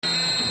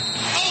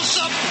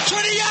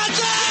20 yards.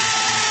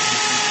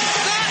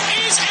 That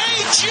is a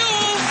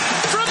jewel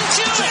from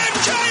Tim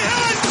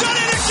Cahill has done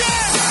it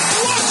again.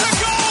 What a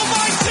goal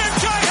by Tim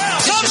Cahill.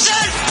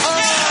 Thompson.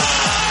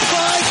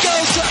 Five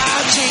goals to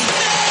Archie.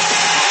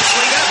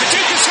 Swing out,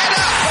 Paducah's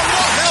header from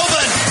North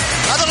Melbourne.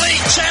 Are the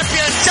league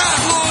champions.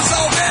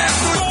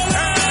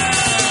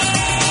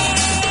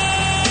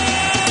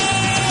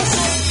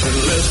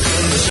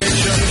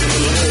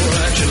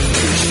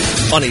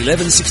 On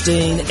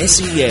 1116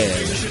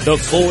 SEN, the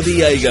Four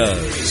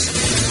Diegos.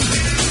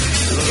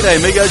 G'day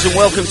amigos and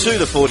welcome to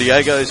the Four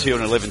Diegos here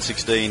on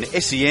 1116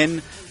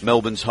 SEN,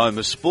 Melbourne's home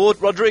of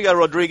sport. Rodrigo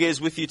Rodriguez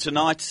with you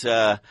tonight.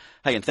 Hey,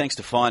 and thanks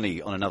to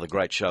Finey on another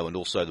great show, and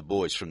also the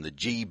boys from the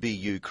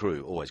GBU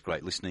crew. Always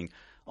great listening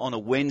on a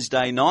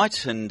Wednesday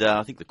night, and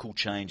I think the cool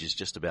change is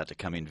just about to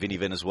come in. Vinny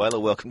Venezuela,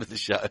 welcome to the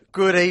show.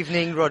 Good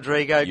evening,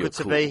 Rodrigo. You're Good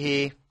to cool. be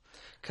here.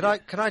 Can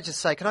I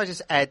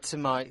just add to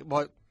my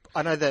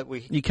I know that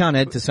You can't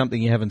add to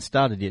something you haven't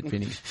started yet,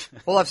 Vinny.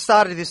 Well, I've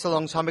started this a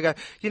long time ago.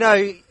 You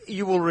know,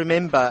 you will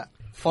remember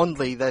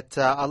fondly that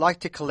I like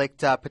to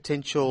collect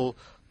potential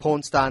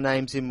porn star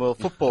names in world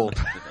football,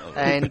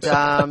 and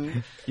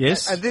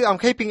Yes. and I'm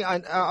keeping. I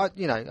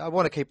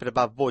want to keep it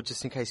above board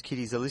just in case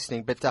kiddies are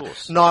listening. But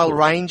Nile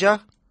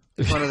Ranger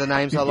is one of the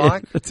names I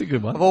like. That's a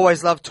good one. I've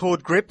always loved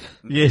Tord Grip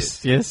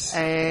Yes.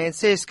 and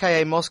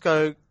CSKA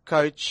Moscow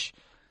coach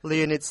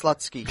Leonid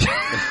Slutsky.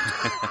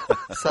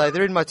 So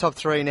they're in my top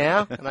three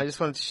now, and I just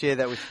wanted to share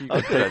that with you.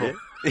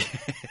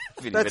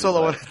 Vinny That's all I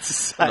Venezuela. wanted to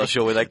say. I'm not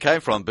sure where that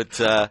came from,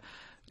 but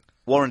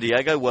Warren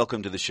Diego,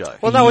 welcome to the show.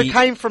 Well, no, it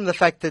came from the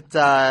fact that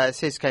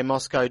CSKA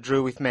Moscow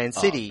drew with Man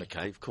City.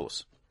 Okay, of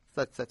course.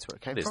 That's where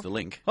it came There's from. the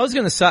link. I was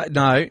going to say,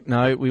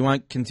 no, we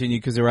won't continue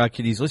because there are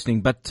kiddies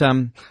listening, but I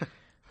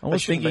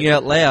was shouldn't thinking be.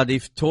 out loud,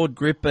 if Tord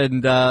Grip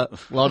and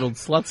Lionel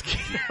Slutsky,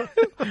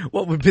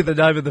 what would be the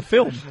name of the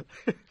film?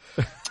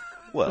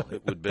 Well,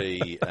 it would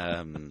be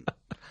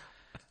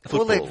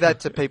We'll leave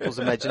that to people's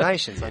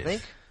imaginations, I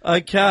think.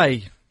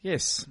 Okay,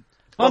 yes.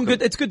 I'm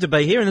good. It's good to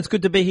be here, and it's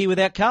good to be here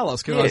without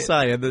Carlos, can I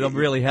say? And that I'm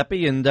really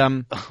happy. And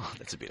oh,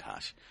 that's a bit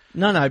harsh.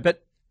 No,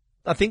 but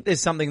I think there's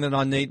something that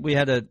I need. We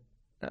had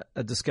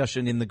a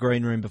discussion in the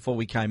green room before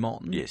we came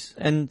on. Yes.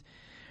 And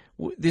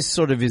this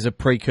sort of is a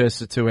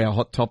precursor to our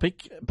hot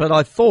topic. But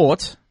I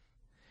thought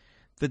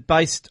that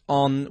based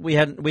on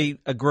we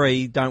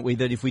agree, don't we,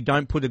 that if we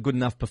don't put a good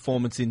enough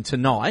performance in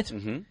tonight,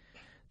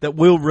 that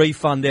we'll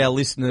refund our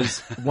listeners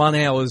 1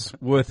 hour's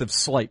worth of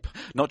sleep.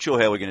 Not sure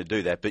how we're going to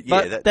do that, but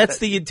yeah. But that's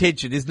the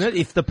intention, isn't it?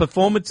 If the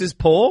performance is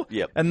poor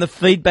and the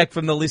feedback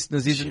from the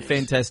listeners isn't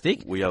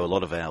fantastic, we owe a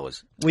lot of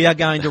hours. we are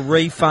going to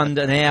refund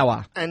an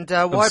hour. And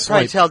why, sleep.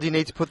 pray tell, do you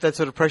need to put that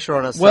sort of pressure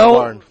on us, Well,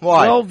 Warren?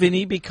 Why?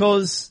 Vinny,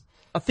 because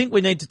I think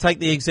we need to take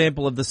the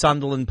example of the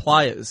Sunderland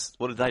players.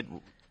 What did they...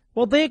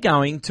 Well, they're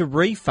going to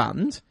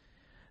refund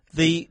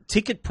the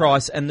ticket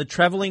price and the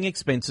travelling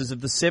expenses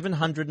of the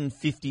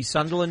 750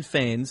 Sunderland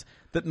fans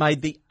that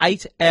made the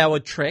 8-hour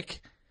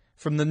trek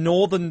from the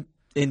northern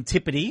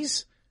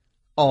antipodes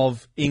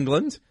of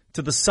England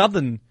to the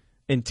southern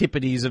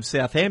antipodes of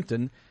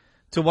Southampton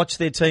to watch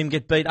their team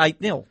get beat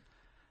 8-0.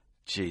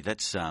 Gee,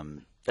 that's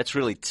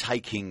really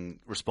taking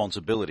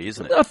responsibility,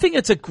 isn't it? I think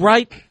it's a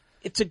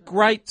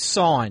great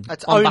sign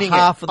It's on owning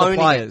behalf it, of the owning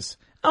players.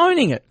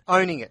 Owning it.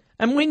 Owning it.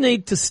 And we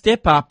need to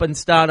step up and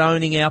start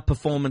owning our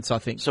performance, I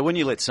think. So when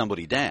you let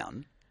somebody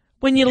down...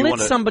 When you let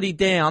wanna- somebody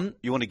down,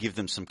 You want to give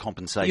them some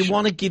compensation. you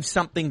want to give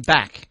something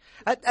back.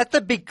 At the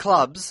big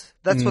clubs,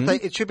 that's what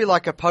it should be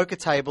like a poker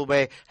table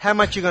where how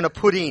much you're going to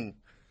put in.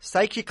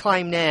 Stake your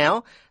claim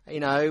now,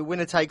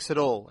 winner takes it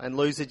all. And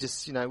loser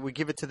just, we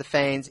give it to the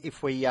fans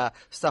if we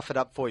stuff it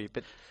up for you.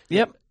 But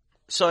Yep.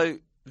 So,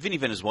 Vinny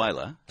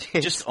Venezuela,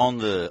 Yes. just on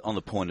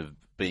the point of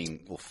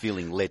being or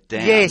feeling let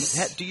down.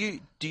 Yes.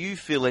 Do you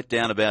feel let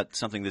down about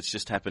something that's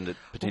just happened,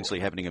 potentially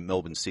happening in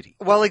Melbourne City?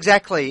 Well,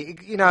 exactly.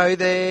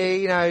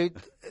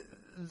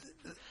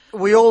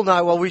 We all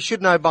know, well, we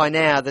should know by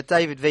now that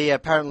David Villa,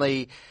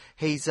 apparently,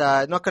 he's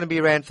not going to be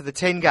around for the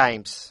 10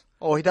 games.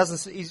 Or he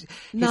doesn't, he's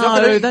No,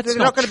 not gonna, that's they're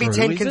not not going to be true,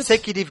 10 is it?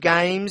 consecutive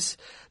games.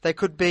 They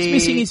could be He's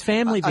missing his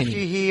family, a Vinny.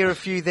 few here, a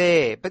few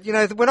there. But,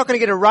 we're not going to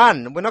get a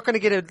run. We're not going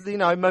to get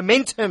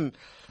momentum.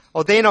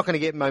 Or they're not going to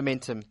get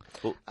momentum.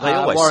 Well, they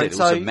always Warren, said it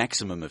was a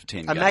maximum of 10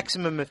 A games.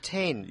 maximum of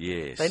 10.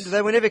 Yes.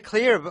 They were never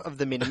clear of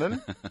the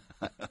minimum.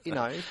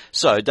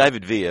 So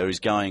David Villa is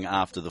going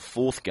after the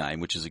fourth game,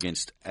 which is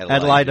against Adelaide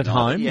at United.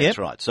 home, Yeah, yep. that's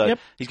right. So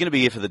he's going to be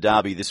here for the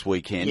derby this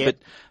weekend.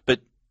 Yep. But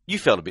you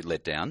felt a bit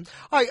let down.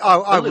 I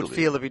would little bit.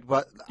 feel a bit.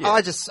 Yeah.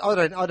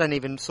 I don't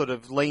even sort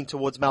of lean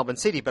towards Melbourne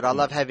City, but I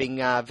love having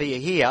Villa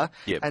here,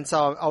 Yep. and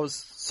so I was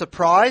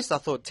surprised. I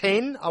thought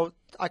 10.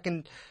 I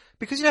can,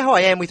 because you know how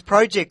I am with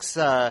projects.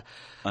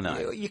 I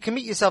know. You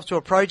commit yourself to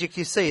a project,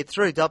 you see it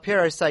through. Del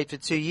Piero stayed for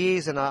 2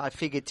 years, and I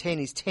figured 10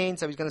 is 10,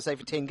 so he's going to stay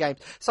for 10 games.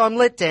 So I'm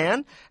let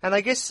down, and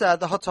I guess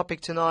the hot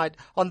topic tonight,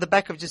 on the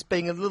back of just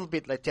being a little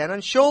bit let down,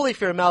 and surely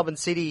if you're a Melbourne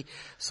City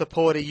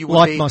supporter, you would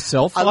Like be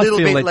myself, a I little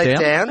feel bit let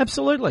down.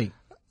 Absolutely.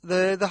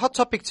 The hot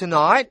topic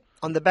tonight,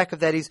 on the back of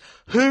that, is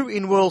who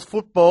in world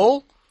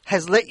football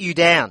has let you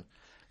down?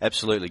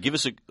 Absolutely. Give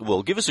us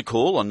a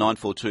call on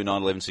 942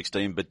 911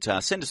 16, but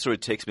send us through a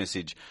text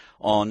message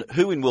on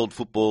who in world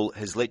football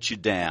has let you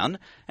down,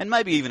 and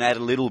maybe even add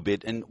a little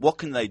bit, and what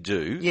can they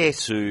do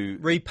to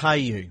repay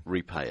you.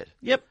 Repay it.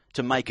 Yep.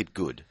 To make it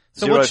good.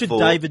 So what should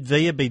David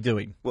Villa be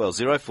doing? Well,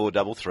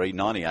 0433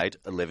 98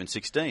 11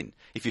 16.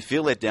 If you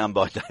feel let down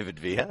by David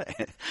Villa,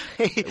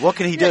 what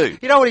can he do?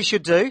 You know what he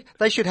should do?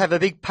 They should have a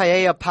big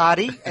paella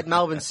party at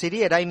Melbourne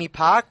City at Amy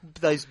Park.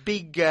 Those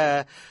big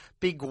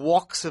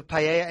woks of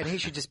paella, and he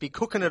should just be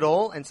cooking it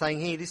all and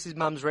saying, "Here, this is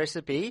Mum's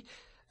recipe."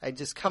 And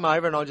just come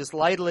over and I'll just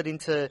ladle it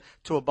into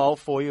a bowl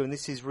for you, and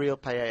this is real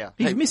paella.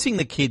 He's missing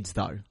the kids,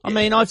 though. I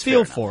mean, I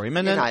feel for him.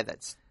 And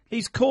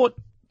he's caught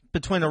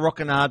between a rock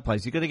and a hard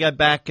place. You've got to go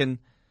back, and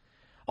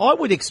I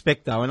would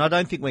expect, though, and I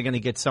don't think we're going to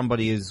get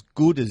somebody as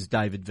good as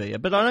David Villa,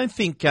 but I don't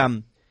think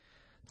the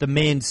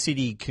Man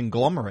City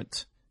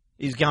conglomerate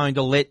is going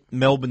to let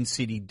Melbourne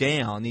City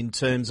down in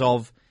terms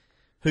of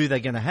who they're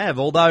going to have.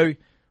 Although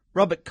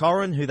Robert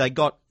Corrin, who they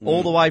got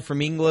all the way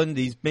from England,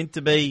 he's meant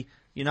to be,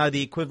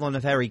 the equivalent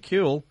of Harry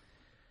Kewell.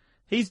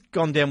 He's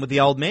gone down with the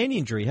old man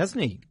injury,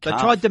 hasn't he? They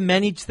tried to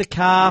manage the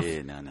calf,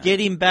 get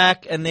him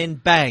back, and then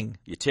bang.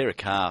 You tear a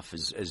calf,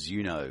 as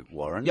you know,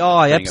 Warren. Oh,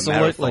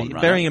 absolutely.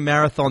 Being a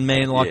marathon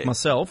man like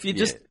myself,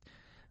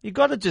 you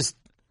got to just,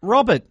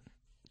 Robert,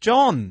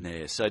 John.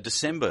 Yeah, so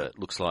December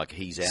looks like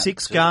he's out.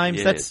 6 games,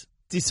 yeah. That's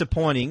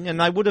disappointing, and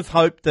they would have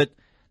hoped that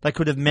they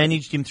could have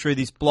managed him through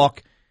this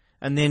block,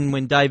 and then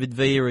when David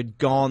Villa had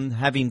gone,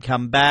 have him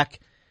come back.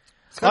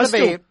 It's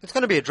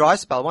going to be a dry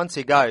spell once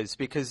he goes,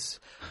 because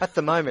at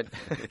the moment,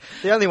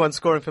 the only one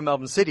scoring for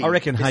Melbourne City, I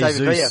reckon is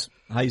David Villa.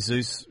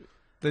 Jesus.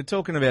 They're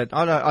talking about.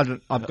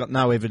 I've got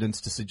no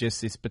evidence to suggest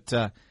this,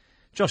 but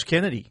Josh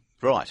Kennedy.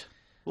 Right.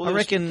 Well, I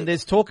reckon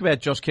there's talk about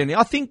Josh Kennedy.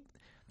 I think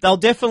they'll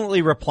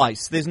definitely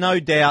replace. There's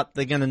no doubt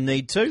they're going to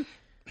need to,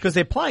 because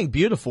they're playing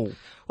beautiful.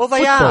 Well,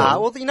 they football.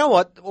 are. Well, you know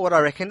what I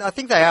reckon? I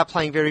think they are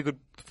playing very good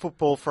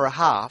football for a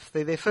half.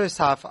 Their first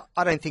half,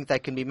 I don't think they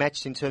can be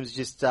matched in terms of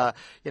just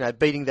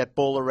beating that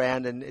ball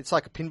around, and it's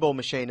like a pinball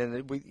machine,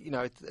 and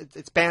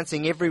it's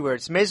bouncing everywhere.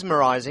 It's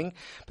mesmerising.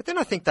 But then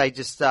I think they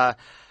just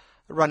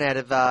run out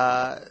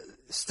of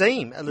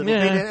steam a little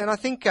bit, and I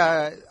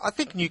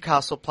think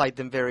Newcastle played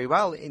them very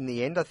well in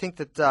the end. I think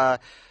that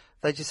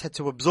they just had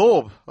to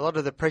absorb a lot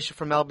of the pressure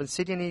from Melbourne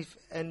City,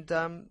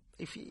 and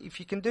if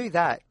you can do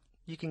that,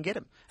 you can get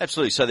him.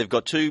 Absolutely. So they've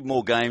got 2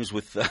 more games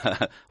with,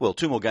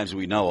 2 more games that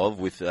we know of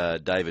with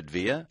David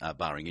Villa,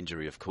 barring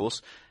injury, of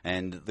course.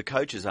 And the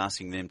coach is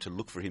asking them to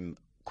look for him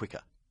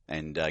quicker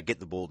and get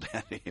the ball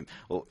down to him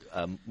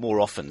more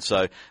often.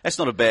 So that's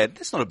not a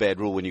bad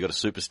rule when you've got a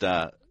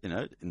superstar,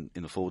 in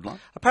the forward line.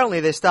 Apparently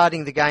they're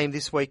starting the game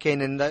this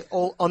weekend, and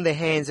all on their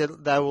hands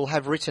they will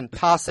have written,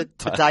 pass it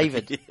to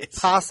David. Yes.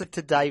 Pass it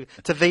to David.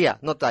 To Villa,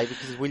 not David,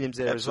 because Williams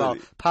there Absolutely.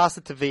 as well. Pass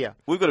it to Villa.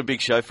 We've got a big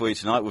show for you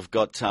tonight. We've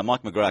got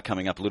Mike McGrath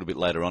coming up a little bit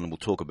later on, and we'll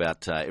talk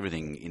about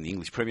everything in the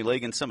English Premier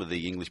League and some of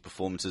the English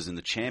performances in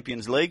the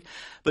Champions League.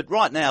 But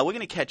right now, we're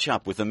going to catch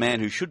up with a man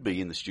who should be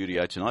in the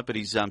studio tonight, but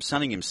he's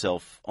sunning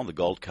himself on the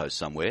Gold Coast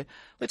somewhere.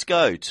 Let's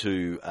go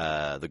to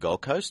the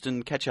Gold Coast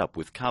and catch up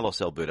with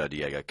Carlos Alberto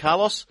Diego.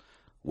 Carlos,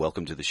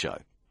 welcome to the show.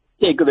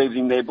 Yeah, good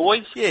evening there,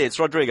 boys. Yeah, it's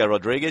Rodrigo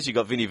Rodriguez. You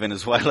got Vinny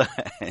Venezuela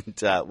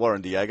and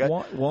Warren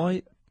Diego.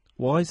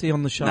 Why is he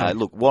on the show? No,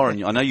 look,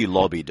 Warren, I know you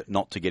lobbied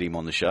not to get him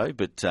on the show,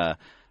 but I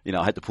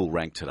had to pull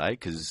rank today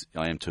because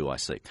I am too, I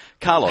see.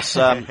 Carlos,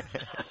 how's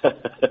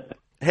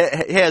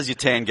your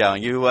tan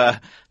going? You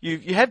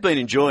have been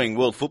enjoying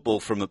world football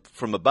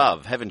from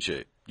above, haven't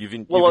you?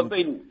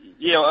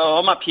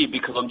 I'm up here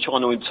because I'm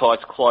trying to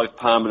entice Clive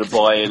Palmer to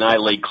buy an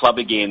A-League club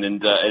again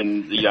and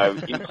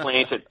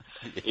implant it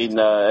in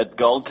at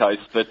Gold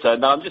Coast. But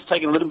no, I'm just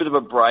taking a little bit of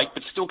a break,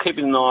 but still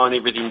keeping an eye on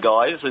everything,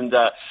 guys. And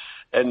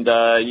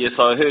yes,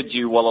 I heard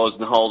you while I was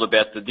in hold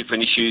about the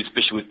different issues,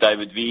 especially with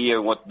David Villa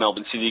and what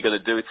Melbourne City are going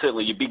to do. It's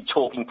certainly your big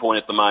talking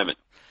point at the moment.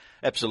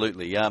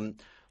 Absolutely.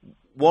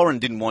 Warren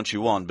didn't want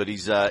you on, but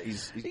he's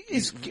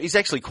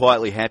actually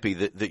quietly happy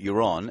that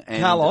you're on.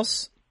 And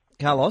Carlos,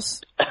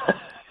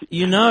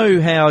 you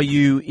know how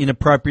you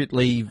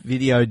inappropriately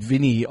videoed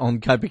Vinny on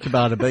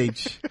Copacabana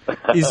Beach?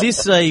 Is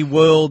this a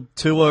world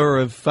tour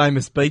of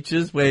famous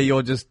beaches where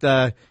you're just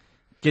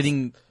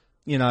getting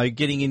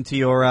into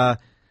your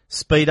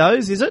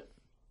Speedos, is it?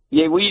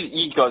 Yeah,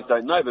 you guys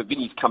don't know, but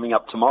Vinny's coming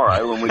up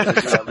tomorrow, and we can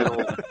do a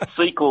little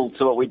sequel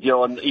to what we did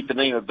on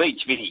Ipanema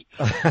Beach, Vinny.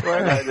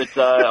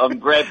 I'm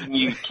grabbing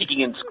you,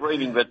 kicking and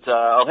screaming, but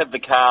I'll have the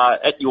car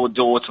at your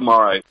door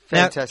tomorrow.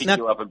 Fantastic. Pick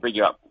you up and bring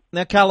you up.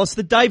 Now, Carlos,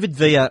 the David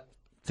Villa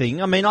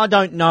thing, I mean, I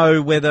don't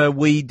know whether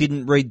we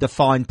didn't read the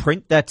fine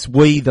print. That's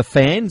we, the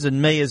fans, and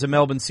me as a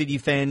Melbourne City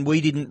fan, we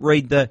didn't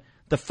read the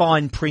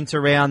fine print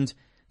around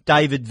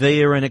David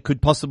Villa, and it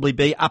could possibly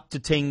be up to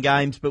 10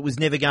 games, but was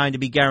never going to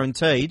be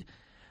guaranteed.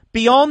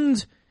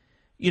 Beyond,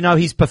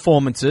 his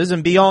performances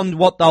and beyond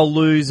what they'll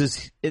lose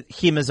as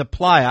him as a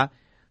player,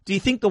 do you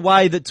think the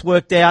way that's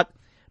worked out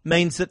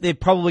means that they're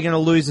probably going to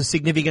lose a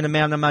significant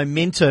amount of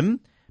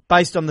momentum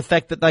based on the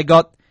fact that they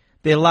got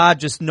their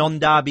largest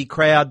non-derby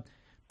crowd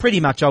pretty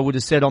much, I would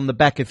have said, on the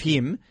back of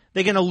him,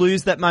 they're going to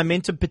lose that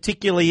momentum,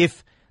 particularly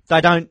if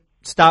they don't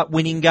start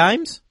winning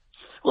games?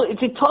 Well,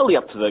 it's entirely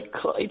up to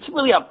it's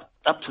really up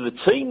to the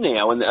team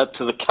now and up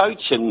to the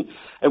coach and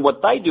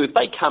what they do. If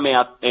they come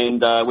out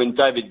and when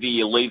David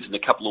Villa leaves in a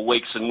couple of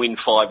weeks and win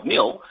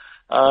 5-0,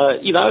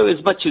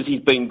 as much as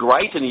he's been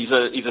great and he's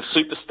a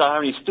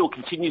superstar and he still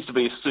continues to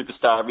be a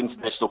superstar of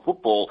international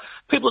football,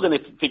 people are going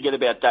to forget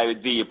about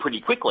David Villa pretty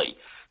quickly.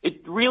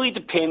 It really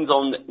depends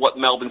on what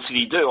Melbourne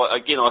City do.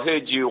 Again, I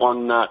heard you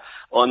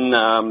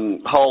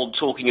on Hold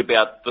talking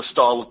about the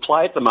style of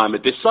play at the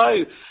moment. They're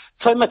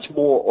so much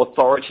more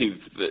authoritative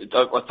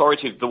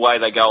the way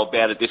they go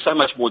about it. They're so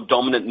much more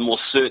dominant and more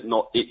certain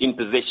in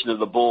possession of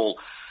the ball.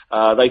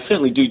 They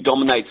certainly do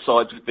dominate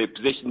sides with their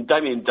possession.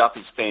 Damien Duff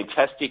is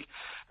fantastic.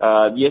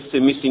 Yes,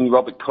 they're missing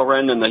Robert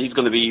Corran, and he's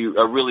going to be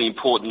a really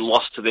important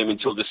loss to them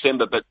until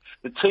December. But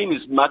the team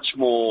is much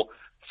more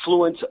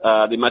fluent.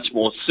 They're much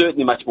more certain.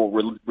 They're much more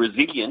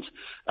resilient.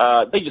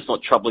 They're just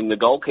not troubling the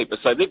goalkeeper,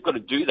 so they've got to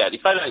do that.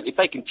 If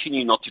they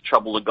continue not to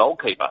trouble the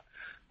goalkeeper,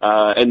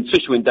 and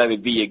especially when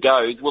David Villa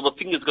goes, well, the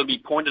finger's going to be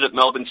pointed at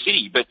Melbourne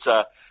City. But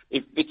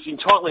it's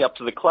entirely up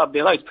to the club.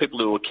 Now, those people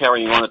who are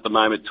carrying on at the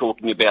moment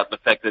talking about the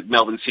fact that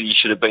Melbourne City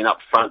should have been up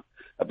front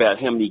about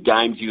how many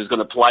games he was going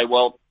to play.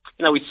 Well,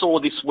 we saw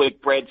this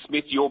week Brad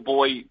Smith, your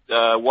boy,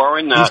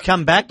 Warren. He's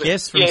come back,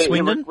 yes, from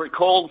Swindon.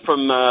 Recalled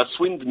from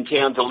Swindon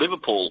Town to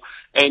Liverpool.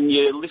 And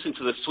you listen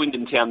to the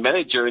Swindon Town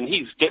manager and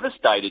he's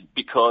devastated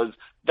because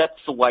that's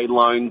the way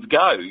loans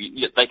go.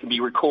 They can be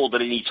recalled at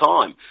any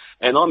time.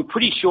 And I'm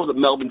pretty sure that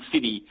Melbourne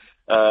City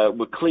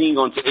were clinging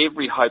on to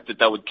every hope that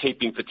they would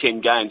keep him for 10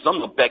 games. I'm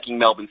not backing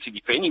Melbourne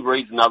City for any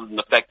reason other than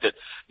the fact that,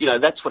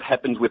 that's what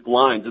happens with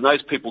loans. And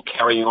those people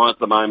carrying on at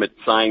the moment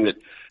saying that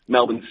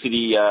Melbourne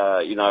City,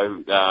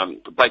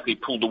 basically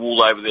pulled the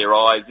wool over their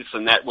eyes, this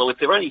and that. Well, if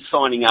they're only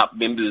signing up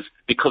members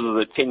because of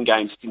the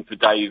 10-game stint for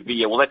David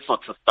Villa, well, that's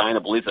not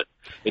sustainable, is it?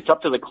 It's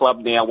up to the club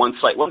now. Once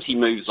he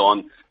moves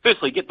on,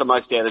 firstly, get the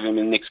most out of him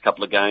in the next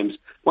couple of games.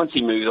 Once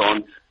he moves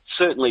on,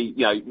 certainly,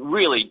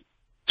 really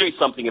do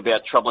something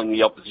about troubling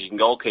the opposition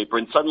goalkeeper,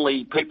 and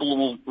suddenly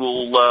people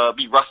will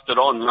be rusted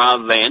on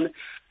rather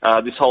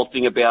than this whole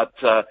thing about,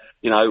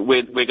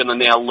 we're going to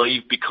now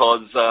leave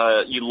because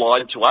you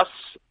lied to us.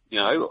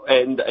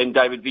 And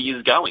David Villa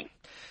is going.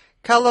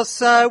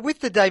 Carlos, with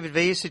the David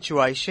Villa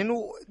situation,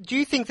 do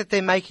you think that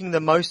they're making the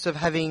most of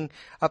having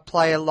a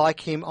player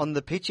like him on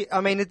the pitch?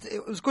 I mean,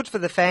 it was good for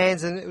the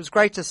fans and it was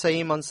great to see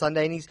him on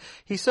Sunday, and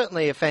he's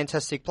certainly a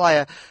fantastic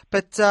player.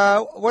 But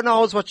when I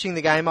was watching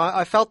the game,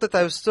 I felt that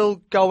they were still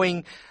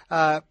going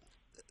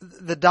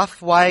the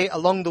Duff way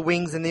along the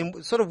wings and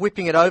then sort of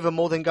whipping it over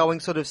more than going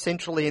sort of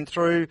centrally and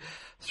through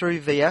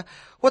Villa.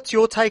 What's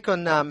your take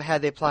on how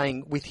they're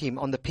playing with him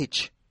on the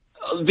pitch?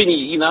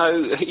 Vinny,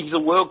 he's a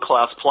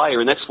world-class player,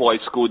 and that's why he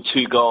scored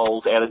 2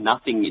 goals out of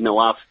nothing in the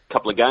last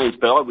couple of games.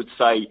 But I would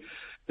say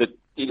that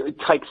it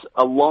takes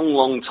a long,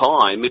 long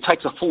time. It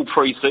takes a full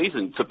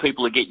pre-season for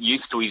people to get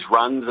used to his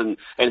runs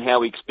and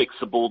how he expects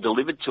the ball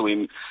delivered to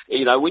him.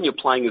 When you're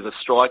playing as a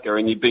striker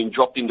and you've been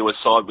dropped into a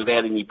side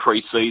without any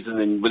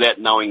pre-season and without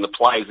knowing the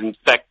players, in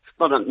fact,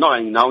 not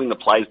only knowing the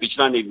players, but you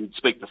don't even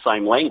speak the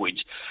same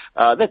language.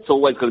 That's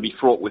always going to be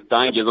fraught with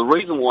danger. The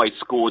reason why he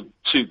scored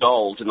 2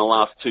 goals in the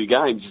last 2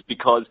 games is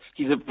because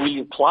he's a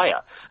brilliant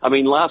player. I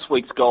mean, last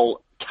week's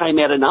goal came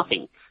out of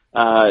nothing.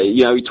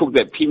 He talked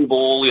about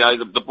pinball,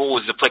 the ball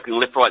was deflecting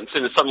left, right and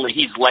centre. Suddenly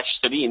he's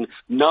lashed it in.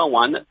 No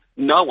one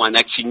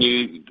actually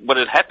knew what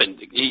had happened.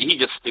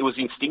 It was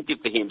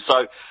instinctive to him.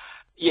 So,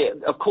 yeah,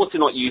 of course they're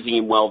not using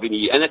him well,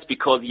 Vinny, and that's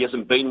because he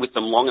hasn't been with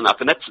them long enough.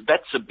 And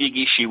that's a big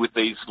issue with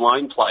these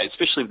loan players,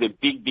 especially if they're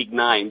big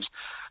names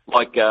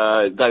like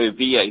David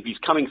Villa. If he's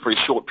coming for a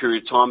short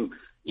period of time,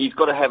 he's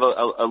got to have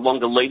a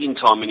longer lead-in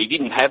time, and he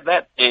didn't have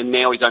that, and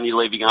now he's only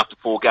leaving after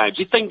 4 games.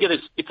 If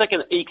they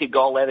can eke a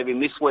goal out of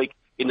him this week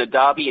in the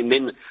derby and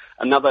then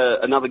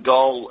another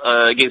goal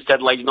against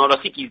Adelaide United,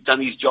 I think he's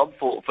done his job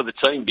for the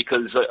team,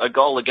 because a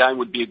goal a game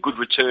would be a good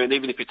return,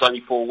 even if it's only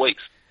 4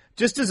 weeks.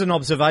 Just as an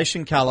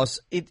observation, Carlos,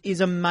 it is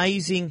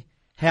amazing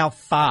how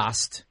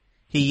fast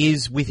he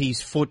is with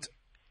his foot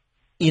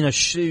in a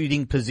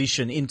shooting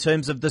position in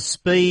terms of the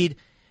speed,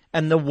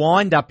 and the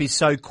wind-up is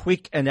so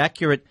quick and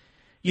accurate.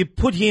 You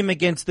put him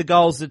against the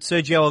goals that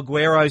Sergio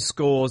Aguero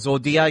scores or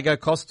Diego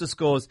Costa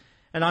scores,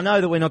 and I know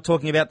that we're not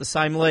talking about the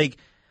same league,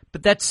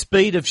 but that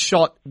speed of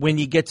shot when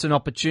he gets an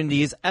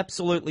opportunity is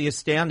absolutely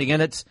astounding,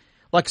 and it's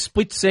like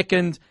split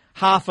second,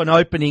 half an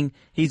opening,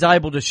 he's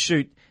able to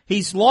shoot.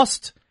 He's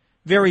lost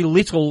very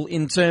little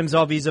in terms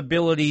of his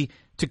ability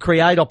to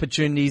create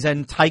opportunities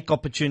and take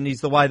opportunities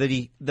the way that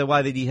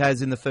he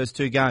has in the first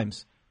 2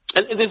 games.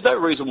 And there's no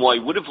reason why he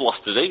would have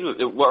lost it.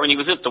 Even when he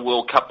was at the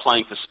World Cup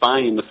playing for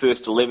Spain in the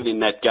first 11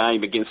 in that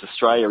game against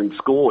Australia and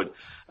scored,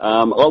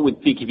 I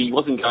would think if he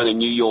wasn't going to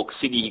New York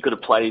City, he could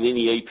have played in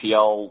any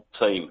EPL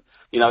team.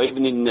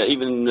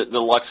 Even the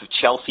likes of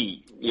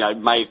Chelsea,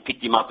 may have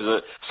picked him up as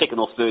a second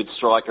or third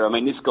striker. I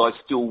mean, this guy's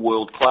still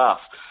world class.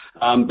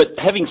 But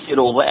having said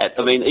all that,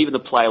 I mean, even a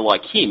player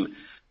like him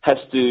has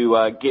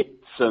to get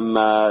some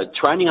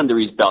training under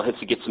his belt, has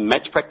to get some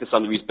match practice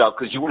under his belt,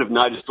 because you would have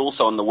noticed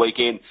also on the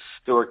weekend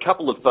there were a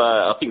couple of,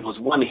 I think it was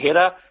one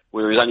header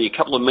where he was only a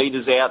couple of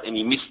metres out and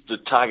he missed the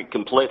target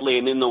completely,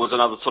 and then there was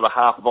another sort of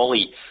half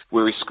volley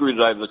where he screwed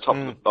it over the top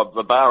of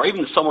the bar.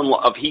 Even someone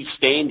of his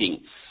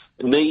standing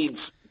needs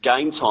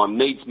game time,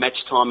 needs match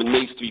time, and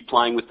needs to be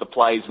playing with the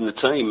players in the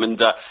team.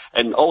 And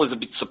I was a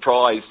bit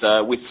surprised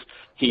with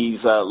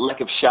his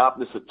lack of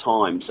sharpness at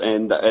times.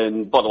 And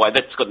by the way,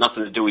 that's got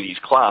nothing to do with his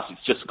class.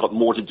 It's just got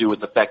more to do with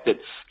the fact that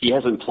he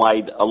hasn't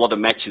played a lot of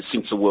matches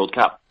since the World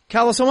Cup.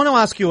 Carlos, I want to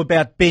ask you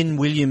about Ben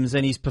Williams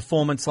and his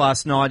performance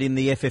last night in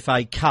the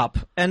FFA Cup.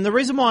 And the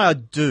reason why I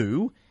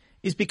do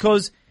is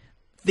because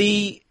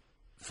the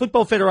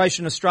Football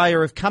Federation Australia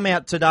have come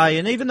out today,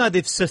 and even though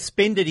they've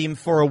suspended him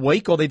for a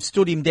week or they've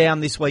stood him down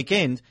this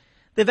weekend,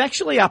 they've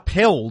actually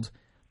upheld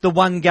the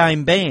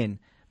one-game ban.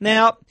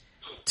 Now,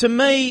 to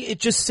me, it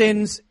just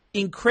sends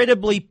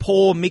incredibly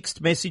poor mixed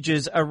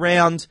messages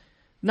around,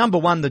 number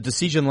one, the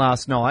decision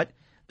last night,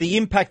 the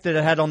impact that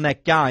it had on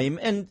that game,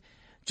 and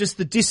just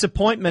the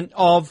disappointment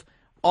of,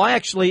 and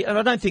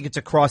I don't think it's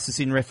a crisis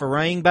in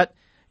refereeing, but,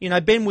 you know,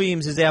 Ben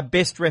Williams is our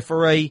best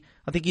referee.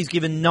 I think he's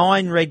given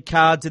 9 red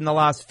cards in the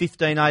last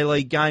 15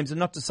 A-League games, and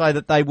not to say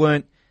that they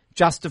weren't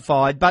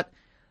justified, but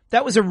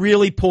that was a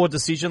really poor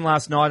decision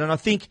last night, and I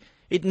think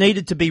it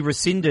needed to be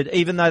rescinded,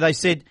 even though they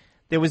said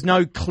there was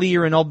no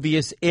clear and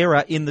obvious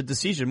error in the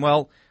decision.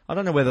 Well, I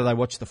don't know whether they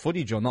watched the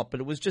footage or not, but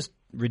it was just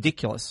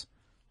ridiculous.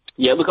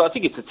 Yeah, look, I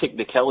think it's a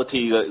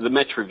technicality. The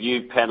match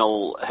review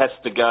panel has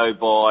to go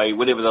by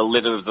whatever the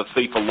letter of the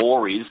FIFA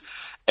law is,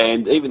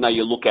 and even though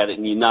you look at it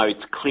and you know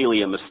it's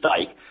clearly a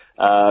mistake,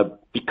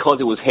 because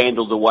it was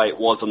handled the way it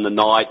was on the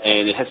night,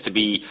 and it has to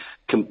be,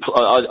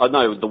 I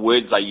know the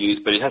words they use,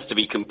 but it has to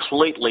be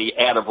completely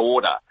out of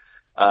order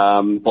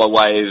by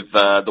way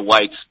of the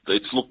way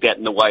it's looked at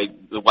and the way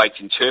it's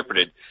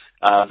interpreted.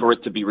 For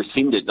it to be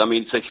rescinded. I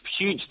mean, it's a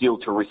huge deal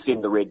to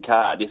rescind the red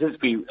card. It has to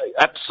be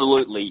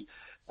absolutely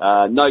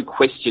no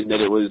question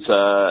that it was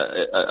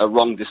a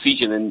wrong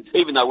decision, and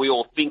even though we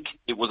all think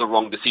it was a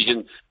wrong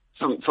decision,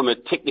 from a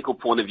technical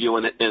point of view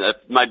and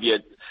maybe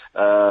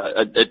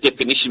a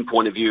definition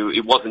point of view,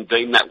 it wasn't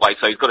deemed that way,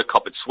 so he's got to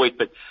cop it sweet.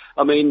 But,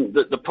 I mean,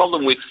 the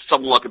problem with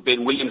someone like a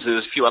Ben Williams, and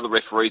there's a few other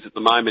referees at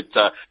the moment,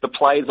 the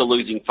players are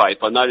losing faith.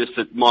 I noticed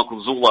that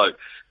Michael Zullo,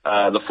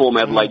 the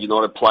former Adelaide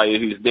United player,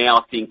 who's now,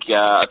 I think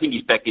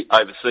he's back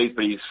overseas,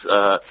 but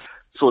he's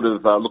sort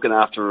of looking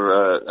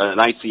after an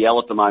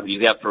ACL at the moment.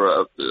 He's out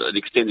for an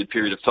extended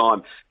period of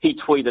time. He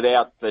tweeted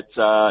out that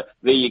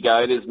there you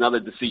go, there's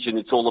another decision.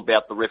 It's all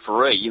about the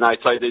referee. You know,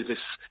 so there's this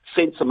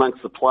sense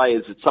amongst the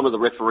players that some of the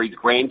referees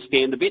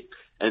grandstand a bit,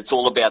 and it's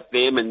all about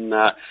them, and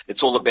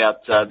it's all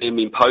about them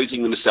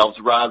imposing themselves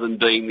rather than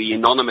being the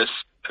anonymous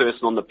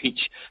person on the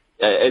pitch.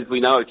 As we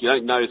know, if you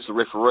don't notice the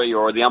referee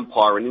or the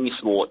umpire in any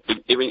sport,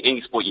 it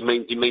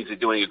means they're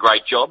doing a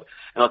great job.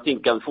 And I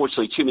think,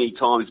 unfortunately, too many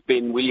times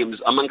Ben Williams,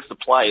 amongst the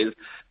players,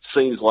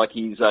 seems like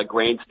he's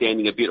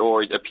grandstanding a bit,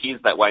 or it appears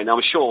that way. Now,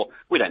 I'm sure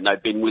we don't know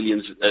Ben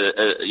Williams,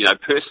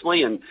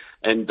 personally,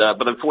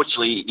 but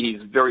unfortunately,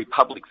 he's a very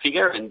public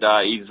figure, and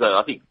he's,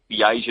 I think,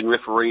 the Asian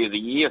Referee of the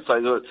Year.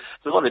 So there's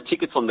a lot of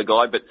tickets on the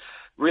guy, but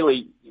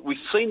really, we've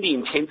seen the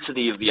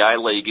intensity of the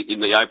A-League in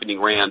the opening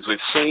rounds. We've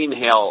seen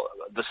how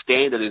the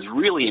standard has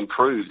really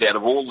improved out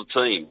of all the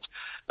teams.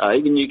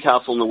 Even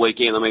Newcastle on the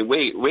weekend. I mean,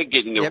 we're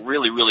getting a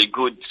really, really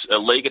good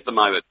league at the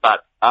moment,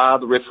 but are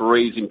the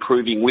referees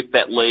improving with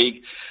that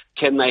league?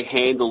 Can they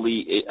handle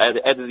the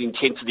added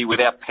intensity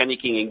without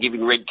panicking and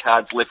giving red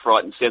cards left,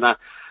 right and centre?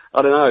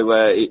 I don't know.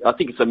 I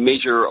think it's a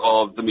measure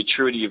of the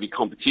maturity of your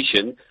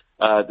competition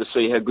to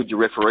see how good your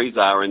referees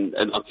are, and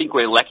I think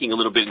we're lacking a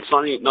little bit. It's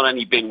not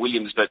only Ben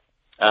Williams, but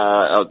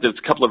there's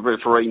a couple of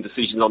refereeing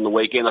decisions on the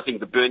weekend. I think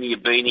the Bernie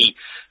Abini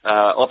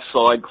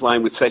offside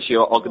claim with Sasha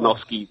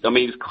Oganovsky, I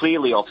mean, it's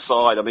clearly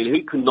offside. I mean,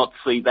 who could not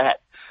see that?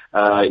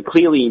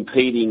 Clearly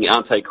impeding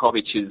Ante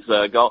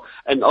Kovic's goal.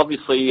 And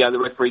obviously the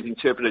referees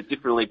interpret it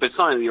differently, but it's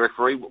not only the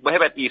referee. How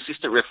about the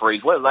assistant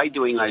referees? What are they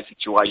doing in those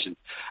situations?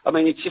 I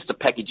mean, it's just a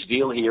package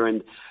deal here,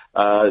 and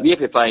the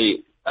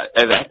FFA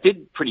have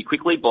acted pretty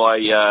quickly by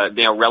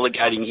now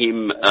relegating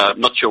him.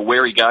 Not sure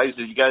where he goes.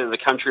 Does he go to the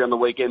country on the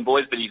weekend,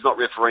 boys? But he's not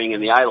refereeing in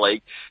the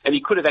A-League, and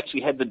he could have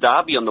actually had the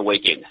derby on the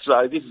weekend.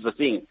 So this is the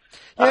thing.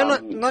 Yeah,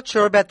 not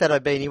sure about that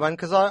Obini one,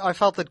 because I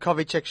felt that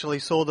Kovic actually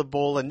saw the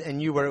ball and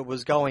knew where it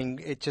was going.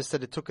 It just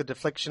that it took a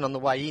deflection on the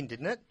way in,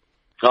 didn't it?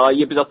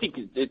 Yeah, but I think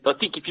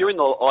if you're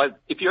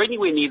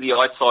anywhere near the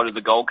eyesight of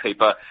the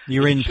goalkeeper,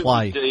 you're in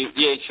play.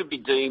 It should be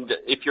deemed.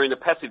 If you're in a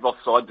passive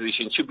offside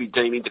position, it should be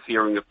deemed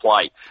interfering with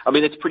play. I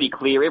mean, it's pretty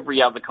clear.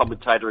 Every other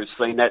commentator has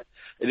seen that.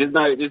 There's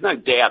no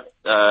doubt.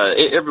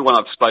 Everyone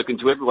I've spoken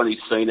to, everyone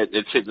who's seen it,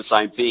 they've said the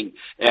same thing.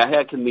 Now,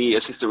 how can the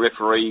assistant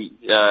referee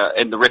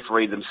and the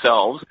referee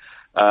themselves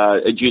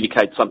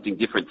adjudicate something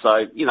different. So,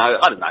 I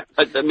don't know.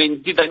 I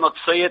mean, did they not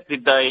see it?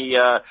 Did they?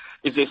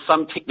 Is there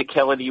some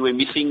technicality we're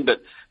missing?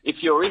 But if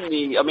you're in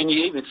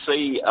you even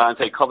see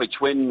Ante Kovic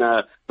when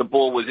the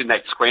ball was in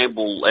that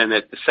scramble and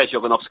Saša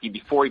Oganovski,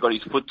 before he got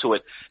his foot to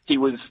it, he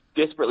was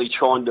desperately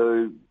trying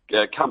to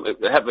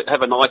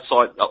have an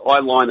eye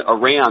line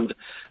around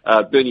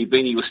Bernie.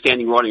 Beanie was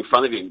standing right in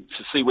front of him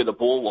to see where the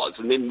ball was,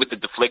 and then with the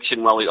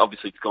deflection, well,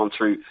 obviously it's gone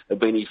through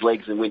Beanie's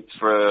legs and went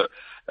through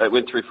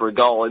for a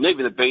goal. And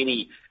even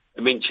Beanie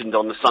mentioned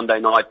on the Sunday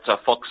night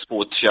Fox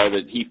Sports show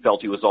that he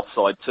felt he was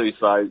offside too.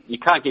 So you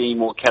can't get any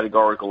more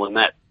categorical than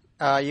that.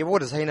 What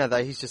does he know,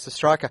 though? He's just a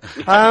striker.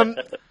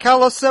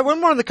 Carlos, when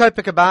we were on the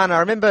Copacabana, I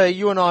remember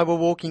you and I were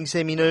walking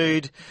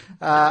semi-nude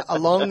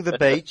along the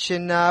beach,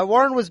 and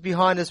Warren was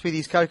behind us with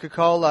his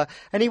Coca-Cola,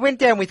 and he went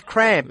down with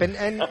cramp.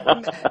 And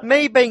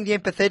me being the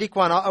empathetic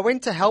one, I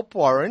went to help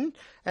Warren,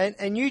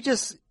 and you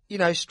just,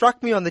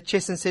 struck me on the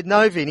chest and said,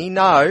 "No, Vinny,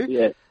 no."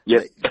 Yeah.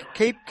 Yep.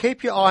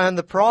 Keep your eye on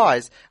the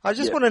prize. I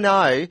just want to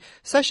know,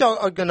 Saša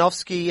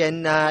Oganovski,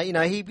 and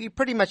he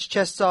pretty much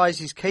chastised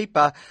his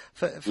keeper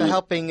for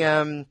helping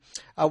a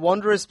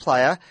Wanderers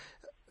player.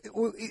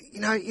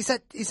 Is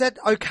that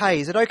okay?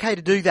 Is it okay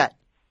to do that?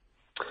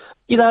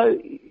 You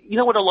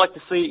know what I like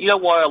to see. You know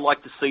why I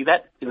like to see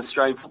that in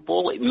Australian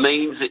football? It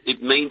means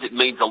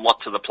a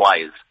lot to the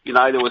players.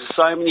 There were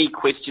so many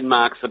question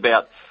marks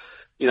about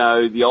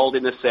the old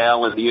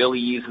NSL and the early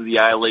years of the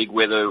A-League,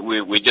 whether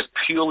we're just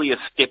purely a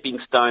stepping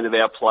stone of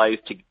our players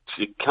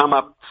to come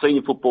up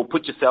senior football,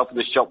 put yourself in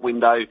the shop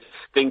window,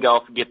 then go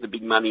off and get the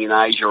big money in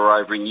Asia or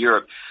over in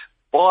Europe.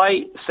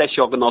 By Saša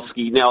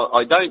Oganovski, now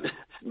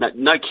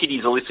no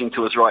kiddies are listening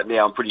to us right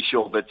now, I'm pretty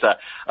sure, but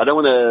I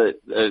don't want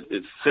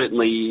to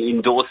certainly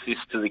endorse this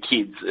to the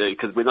kids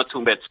because we're not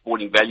talking about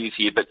sporting values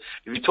here, but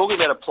if you're talking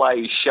about a player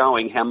who's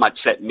showing how much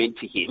that meant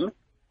to him,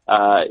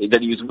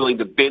 that he was willing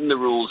to bend the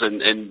rules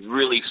and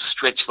really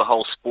stretch the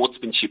whole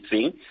sportsmanship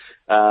thing.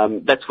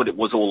 That's what it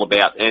was all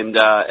about. And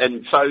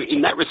so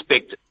in that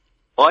respect,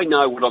 I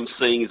know what I'm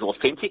seeing is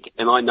authentic,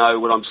 and I know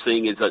what I'm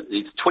seeing is that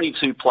it's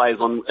 22 players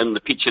on the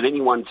pitch at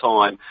any one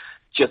time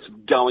just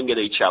going at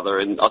each other.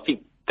 And I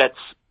think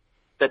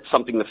that's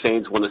something the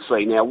fans want to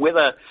see. Now,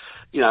 whether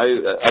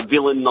a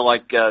villain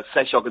like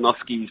Saša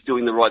Oganovski is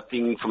doing the right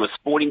thing from a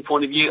sporting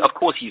point of view, of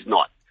course he's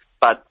not.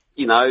 But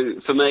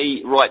for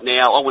me, right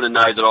now, I want to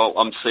know that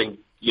I'm seeing,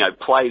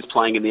 players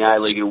playing in the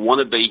A-League who want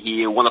to be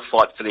here, want to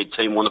fight for their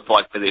team, want to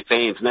fight for their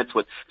fans, and that's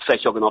what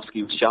Saša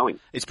Oganovski was showing.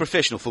 It's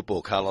professional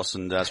football, Carlos,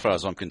 and as far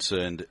as I'm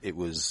concerned, it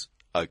was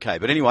okay.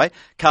 But anyway,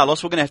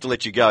 Carlos, we're going to have to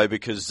let you go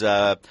because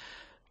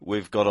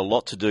we've got a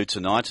lot to do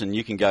tonight, and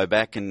you can go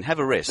back and have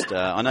a rest.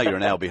 I know you're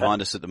an hour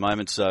behind us at the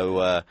moment,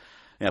 so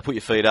put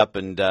your feet up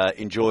and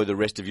enjoy the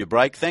rest of your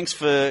break. Thanks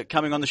for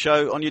coming on the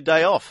show on your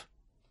day off.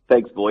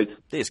 Thanks, boys.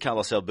 There's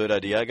Carlos Alberto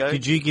Diego.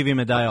 Did you give him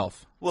a day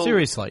off? Well,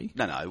 seriously?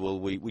 No. Well,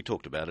 we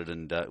talked about it,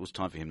 and it was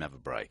time for him to have a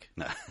break.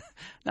 No.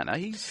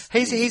 He's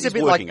a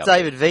bit like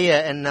David Villa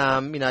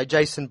and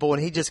Jason Bourne.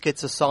 He just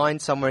gets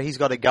assigned somewhere. He's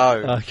got to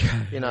go. Okay.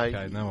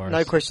 Okay, no worries.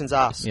 No questions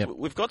asked. Yep.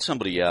 We've got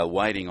somebody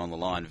waiting on the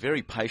line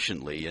very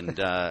patiently, and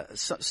a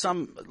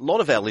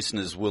lot of our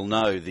listeners will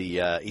know the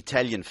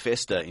Italian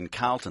Festa in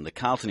Carlton, the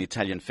Carlton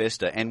Italian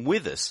Festa, and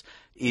with us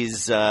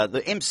is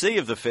the MC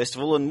of the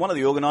festival and one of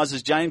the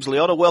organisers, James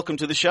Liotta. Welcome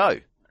to the show.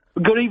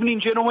 Good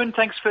evening, gentlemen.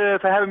 Thanks for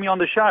having me on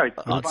the show.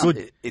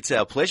 It's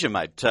our pleasure,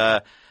 mate.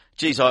 I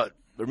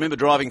remember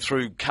driving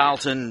through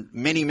Carlton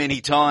many, many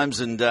times,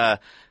 and I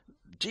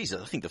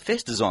think the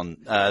Festa's on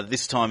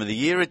this time of the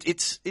year.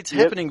 It's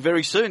happening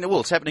very soon. Well,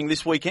 it's happening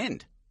this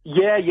weekend.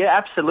 Yeah,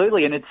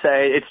 absolutely, and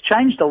it's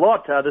changed a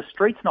lot. The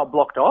street's not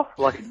blocked off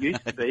like it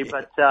used to be,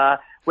 but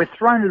we're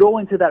throwing it all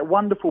into that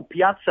wonderful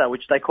piazza,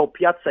 which they call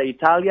Piazza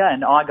Italia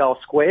and Argyle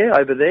Square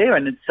over there,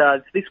 and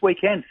it's this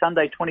weekend,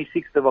 Sunday,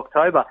 26th of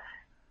October.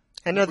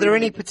 And are there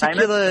any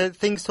particular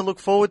things to look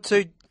forward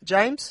to,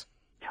 James?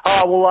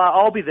 Oh, well,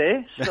 I'll be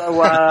there,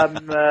 so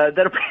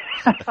that'll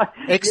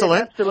be...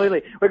 Excellent. Yeah,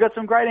 absolutely. We've got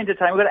some great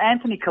entertainment. We've got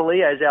Anthony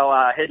Kalia as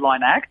our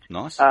headline act.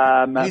 Nice.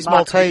 He's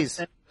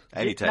Maltese.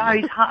 No, he's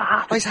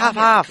half. Oh, he's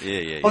half.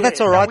 Yeah. Oh, that's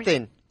all right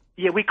then.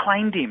 Yeah, we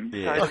claimed him,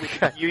 so we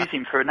could use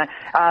him for a name.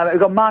 We've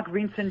got Mark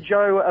Vincent,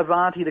 Joe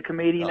Avanti, the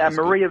comedian,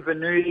 Maria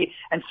Venuti,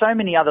 and so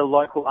many other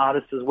local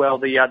artists as well.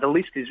 The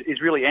list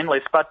is really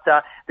endless. But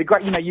the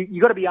great,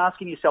 you got to be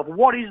asking yourself,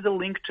 what is the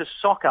link to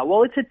soccer?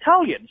 Well, it's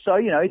Italian, so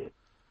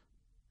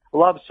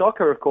love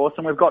soccer, of course.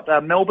 And we've got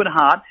Melbourne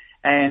Heart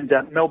and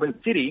Melbourne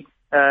City.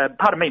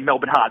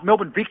 Melbourne Heart,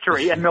 Melbourne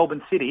Victory, and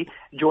Melbourne City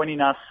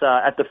joining us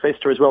at the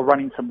Festa as well,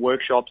 running some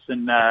workshops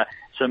and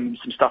some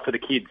stuff for the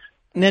kids.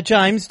 Now,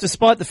 James,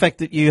 despite the fact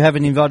that you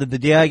haven't invited the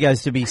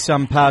Diegos to be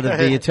some part of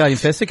the Italian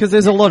Festa, because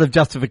there's a lot of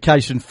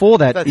justification for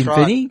that in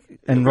Vinny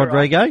and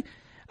Rodrigo,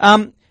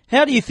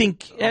 how do you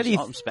think...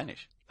 I'm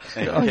Spanish.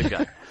 Anyway, keep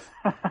going.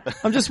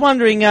 I'm just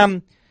wondering,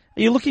 are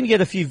you looking to get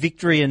a few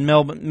Victory and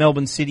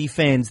Melbourne City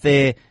fans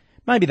there?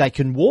 Maybe they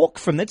can walk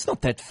from... It's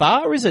not that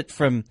far, is it,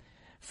 from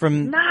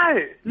No,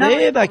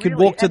 there? They could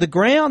really. walk to the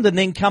ground and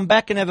then come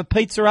back and have a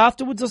pizza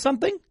afterwards or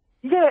something?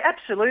 Yeah,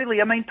 absolutely.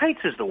 I mean,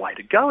 pizza's the way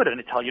to go at an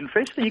Italian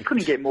festa. You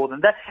couldn't get more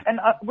than that. And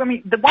I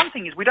mean, the one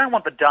thing is we don't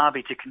want the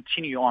derby to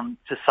continue on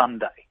to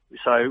Sunday.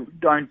 So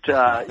don't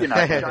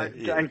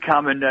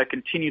come and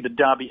continue the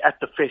derby at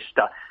the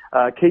festa.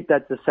 Keep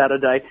that to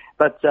Saturday.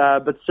 But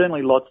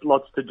certainly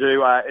lots to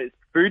do.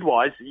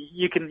 Food-wise,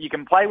 you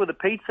can play with a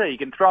pizza. You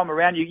can throw them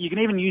around. You can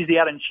even use the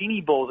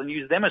arancini balls and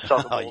use them as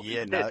soccer balls. Oh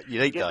yeah, no,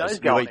 you eat those.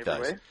 You eat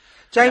those.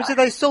 James, do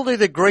they still do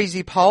the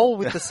greasy pole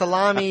with the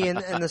salami and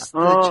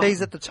the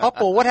cheese at the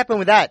top, or what happened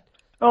with that?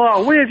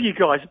 Oh, where have you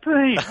guys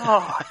been?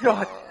 Oh,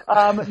 God.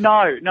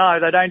 No,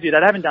 they don't do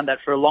that. They haven't done that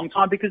for a long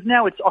time because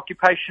now it's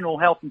occupational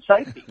health and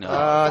safety.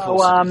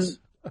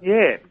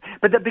 Yeah,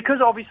 but because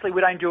obviously we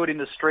don't do it in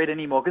the street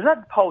anymore, because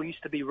that pole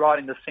used to be right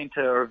in the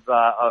centre of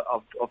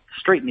the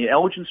street, near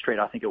Elgin Street,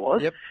 I think it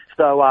was. Yep.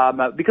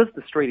 So because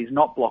the street is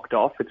not blocked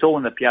off, it's all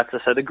in the piazza.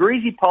 So the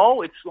greasy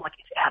pole, it's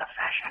out of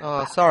fashion.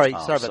 Oh, sorry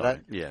about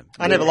that. Yeah,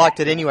 I never liked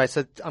it anyway,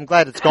 so I'm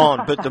glad it's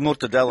gone. But the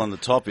mortadella on the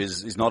top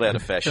is not out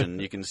of fashion.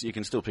 You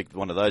can still pick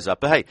one of those up.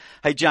 But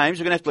hey, James,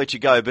 we're going to have to let you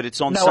go. But it's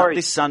on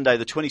this Sunday,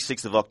 the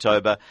 26th of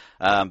October.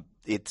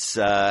 It's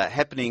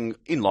happening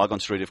in Lygon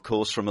Street, of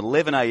course, from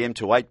 11 a.m.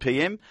 to 8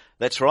 p.m.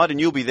 That's right, and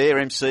you'll be there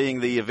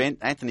emceeing the event.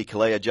 Anthony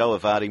Calea, Joe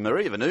Avardi,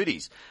 Maria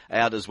Venuti's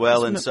out as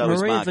well, and so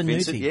is Mark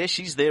Vincent. Yeah,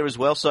 she's there as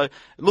well. So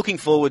looking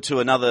forward to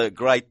another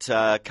great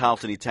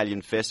Carlton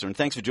Italian Festa, and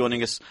thanks for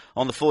joining us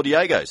on the Four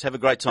Diegos. Have a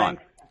great time.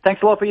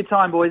 Thanks a lot for your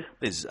time, boys.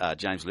 There's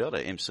James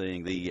Liotta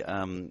emceeing the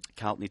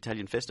Carlton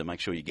Italian Festa.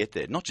 Make sure you get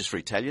there. Not just for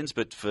Italians,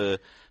 but for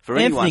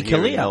anyone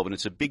here in Melbourne.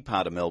 It's a big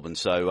part of Melbourne,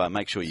 so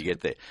make sure you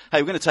get there.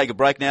 Hey, we're going to take a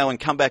break now and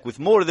come back with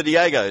more of the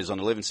Diegos on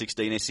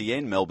 1116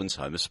 SEN, Melbourne's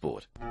home of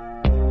sport.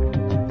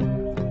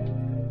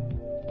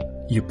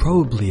 You're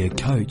probably a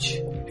coach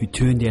who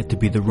turned out to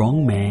be the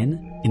wrong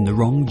man in the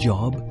wrong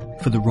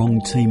job for the wrong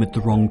team at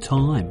the wrong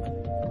time.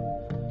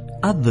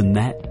 Other than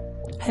that,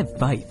 have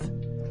faith.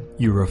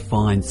 You're a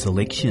fine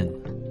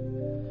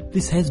selection.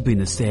 This has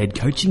been a sad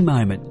coaching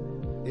moment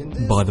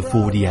by the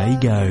Four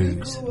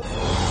Diegos.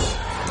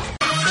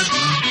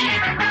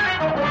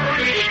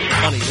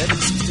 On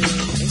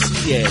 1116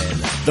 SEN,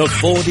 the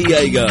Four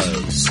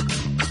Diegos.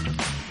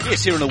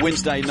 Yes, here on a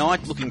Wednesday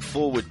night, looking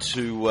forward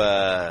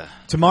to...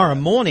 Tomorrow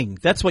morning,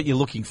 that's what you're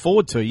looking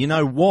forward to. You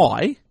know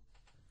why?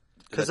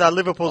 Because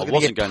Liverpool's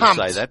going to get pumped. I wasn't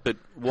going to say that, but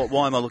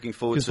why am I looking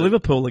forward to? Because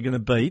Liverpool are going to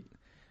beat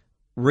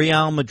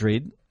Real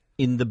Madrid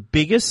in the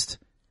biggest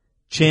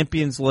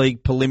Champions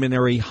League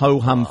preliminary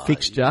ho-hum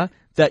fixture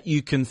that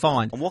you can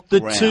find. On what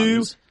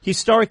grounds?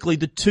 Historically,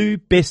 the two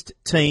best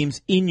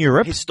teams in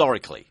Europe.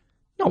 Historically?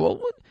 No,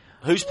 well...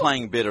 Who's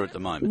playing better at the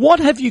moment?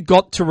 What have you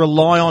got to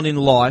rely on in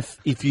life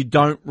if you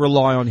don't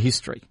rely on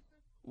history?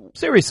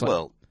 Seriously.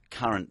 Well,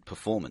 current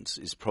performance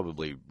is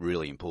probably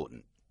really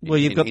important. Well,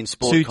 you've got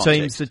two context.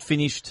 teams that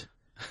finished...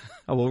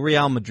 Oh, well,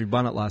 Real Madrid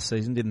won it last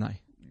season, didn't they?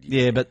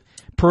 Yeah, but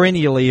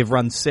perennially have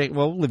run second.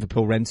 Well,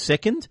 Liverpool ran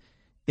second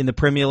in the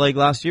Premier League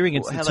last year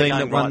against the team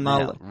that won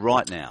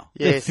right now.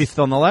 They're fifth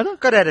on the ladder.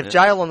 Got out of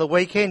jail on the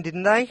weekend,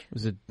 didn't they?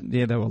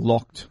 They were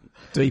locked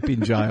deep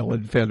in jail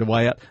and found a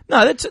way out.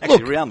 No, that's actually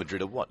look. Real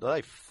Madrid are what? Are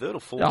they third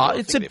or fourth? Oh,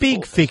 it's a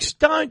big fix.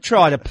 Don't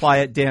try to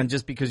play it down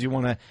just because you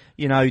want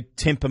to,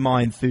 temper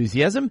my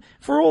enthusiasm.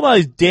 For all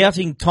those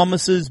doubting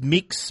Thomases,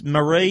 Micks,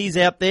 Maries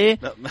out there,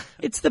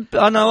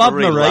 I love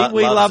Marie.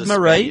 We love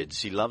Marie.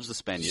 She loves the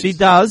Spaniards. She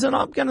does, and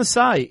I'm going to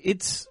say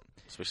it's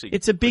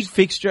a big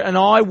fixture, and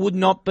I would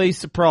not be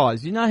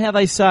surprised. You know how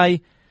they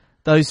say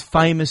those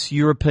famous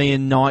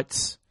European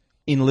nights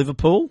in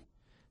Liverpool?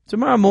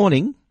 Tomorrow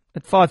morning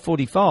at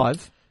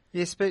 5:45.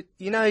 Yes, but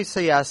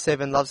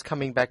CR7 loves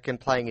coming back and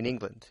playing in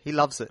England. He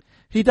loves it.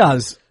 He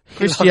does.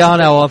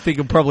 Cristiano, I think,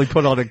 will probably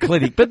put on a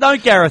clinic. But no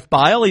Gareth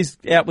Bale. He's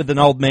out with an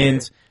old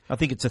man's, I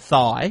think it's a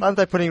thigh. Aren't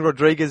they putting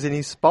Rodriguez in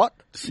his spot?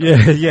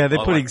 Yeah,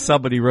 they're putting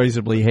somebody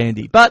reasonably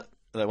handy. But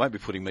they won't be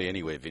putting me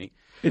anywhere, Vinny.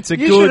 You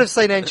should have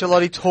seen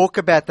Ancelotti talk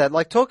about that.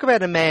 Like, talk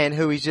about a man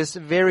who is just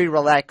very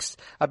relaxed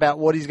about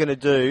what he's going to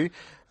do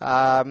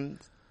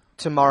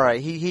tomorrow.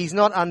 He's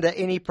not under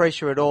any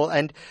pressure at all,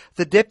 and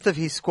the depth of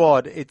his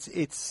squad,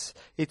 it's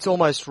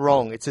almost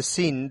wrong. It's a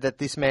sin that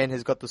this man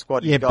has got the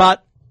squad he's got.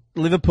 But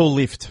Liverpool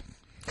lift.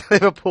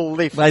 Liverpool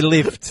lift. They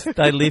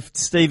lift.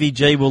 Stevie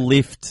G will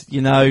lift.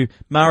 Mario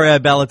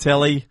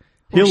Balotelli.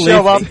 He'll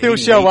show up.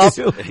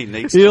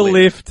 He'll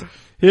lift.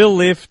 He'll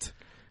lift.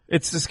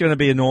 It's just going to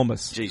be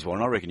enormous. Geez,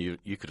 Warren, I reckon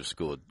you could have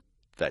scored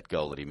that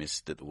goal that he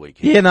missed at the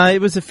weekend. Yeah, no,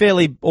 it was a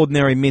fairly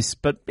ordinary miss,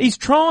 but he's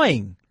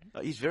trying.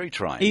 He's very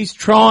trying. He's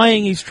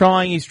trying.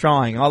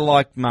 I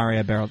like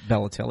Mario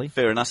Balotelli.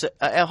 Fair enough.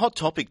 Our hot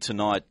topic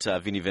tonight,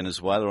 Vinny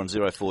Venezuela, on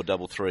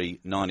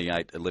 0433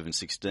 98 11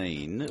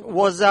 16.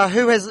 Was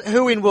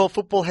who in world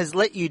football has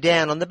let you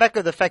down on the back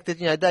of the fact that,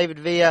 David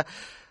Villa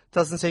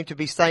doesn't seem to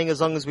be staying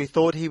as long as we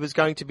thought he was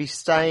going to be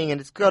staying, and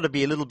it's got to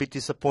be a little bit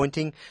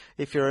disappointing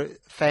if you're a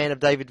fan of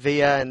David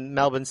Villa and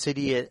Melbourne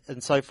City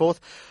and so forth.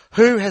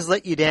 Who has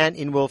let you down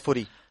in world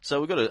footy? So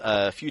we've got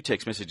a few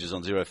text messages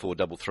on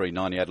 0433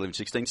 98 11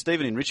 16.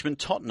 Stephen in Richmond,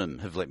 Tottenham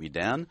have let me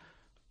down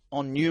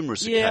on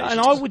numerous occasions. Yeah, and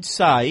I would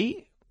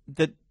say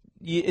that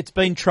it's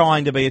been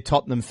trying to be a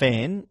Tottenham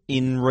fan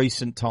in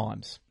recent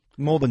times,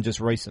 more than just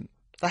recent.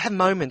 They have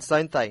moments,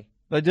 don't they?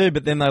 They do,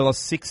 but then they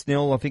lost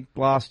 6-0, I think,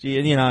 last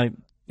year. You know,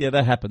 yeah,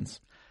 that happens.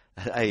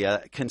 Hey,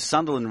 can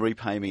Sunderland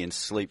repay me in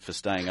sleep for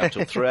staying up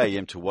till 3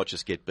 a.m. to watch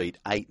us get beat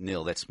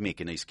 8-0? That's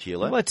Mick in East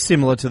Keeler. Well, that's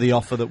similar to the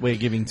offer that we're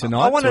giving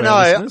tonight. I want to our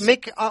know, listeners.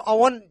 Mick, I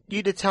want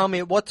you to tell me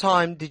at what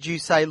time did you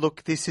say,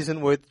 look, this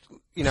isn't worth,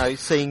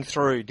 seeing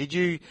through? Did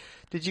you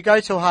go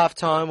till half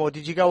time, or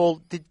did you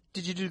go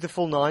did you do the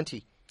full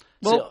 90?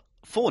 Well,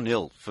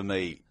 4-0 for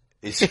me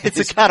is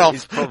a cut-off.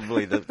 Is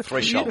probably the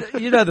threshold.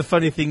 You know, the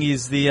funny thing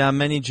is the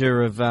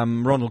manager of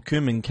Ronald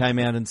Koeman came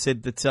out and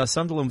said that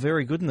Sunderland were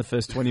very good in the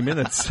first 20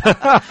 minutes.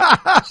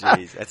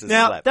 Jeez, that's a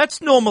Now, slap. that's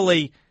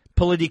normally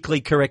politically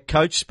correct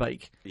coach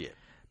speak. Yeah.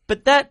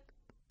 But that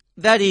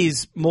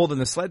is more than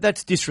a slap.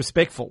 That's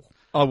disrespectful,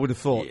 I would have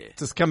thought. Yeah.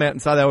 Just come out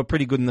and say they were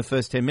pretty good in the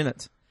first 10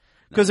 minutes.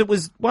 Because it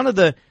was one of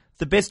the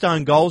best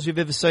own goals you've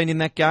ever seen in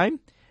that game,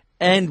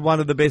 and one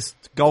of the best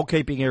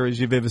goalkeeping errors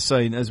you've ever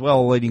seen as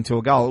well, leading to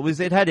a goal.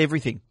 It had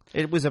everything.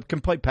 It was a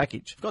complete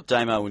package. I've got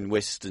Damo in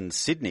Western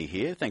Sydney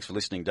here. Thanks for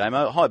listening,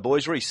 Damo. Hi,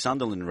 boys.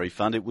 Sunderland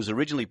refund. It was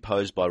originally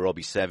posed by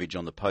Robbie Savage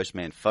on the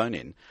post-match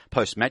phone-in.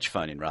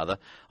 I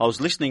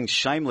was listening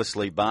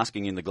shamelessly,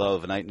 basking in the glow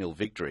of an 8-0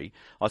 victory.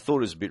 I thought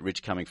it was a bit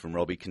rich coming from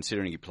Robbie,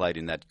 considering he played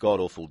in that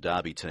god-awful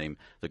Derby team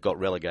that got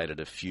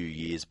relegated a few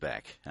years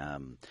back. There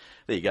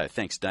you go.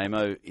 Thanks,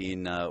 Damo,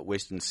 in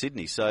Western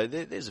Sydney. So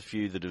there's a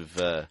few that have,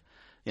 that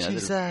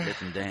have let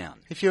them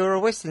down. If you're a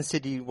Western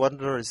Sydney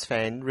Wanderers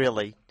fan,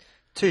 really,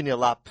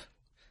 2-0 up,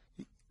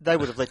 they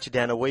would have let you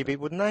down a wee bit,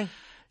 wouldn't they?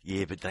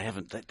 Yeah, but they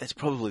haven't. That's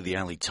probably the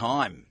only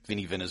time,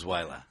 Vinny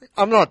Venezuela.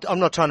 I'm not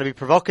trying to be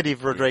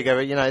provocative, Rodrigo.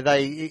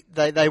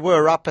 But, they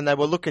were up and they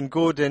were looking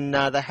good, and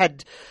they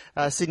had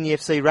Sydney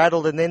FC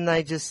rattled, and then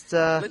they just.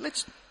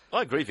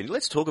 I agree, Vinny.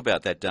 Let's talk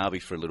about that derby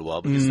for a little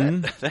while, because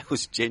that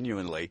was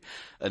genuinely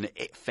a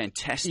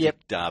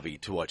fantastic derby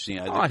to watch. It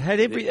had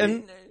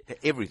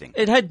everything.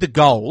 It had the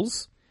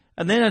goals,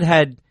 and then it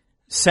had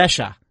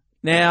Sasha.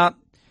 Now,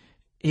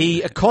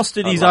 he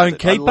accosted his own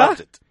keeper,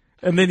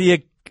 and then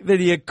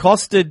he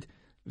accosted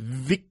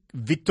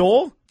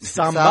Vitor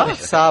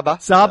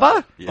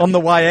Saba on the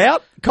way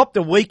out. Copped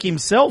a week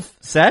himself,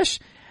 Sash,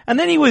 and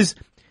then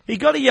he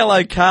got a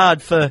yellow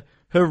card for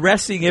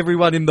harassing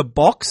everyone in the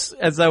box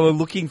as they were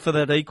looking for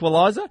that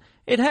equaliser.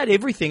 It had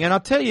everything, and I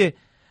tell you,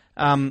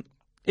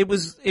 it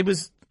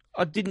was.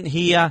 I didn't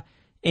hear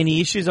any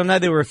issues. I know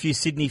there were a few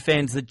Sydney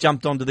fans that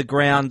jumped onto the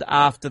ground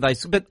after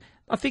but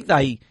I think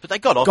they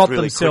got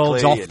really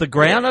themselves quickly off the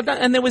ground.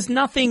 And there was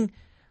nothing.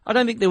 I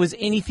don't think there was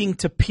anything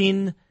to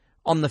pin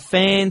on the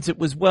fans. It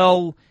was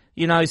well,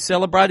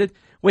 celebrated.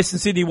 Western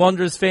Sydney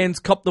Wanderers fans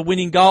copped the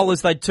winning goal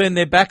as they turned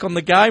their back on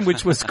the game,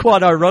 which was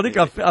quite ironic.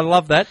 I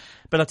love that.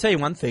 But I'll tell you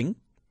one thing.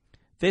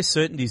 There's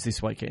certainties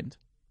this weekend.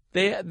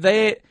 They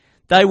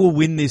will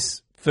win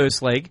this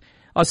first leg.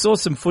 I saw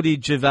some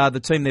footage of the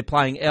team they're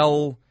playing,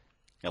 El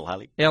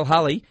Hali.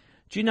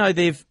 Do you know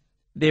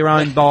they're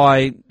owned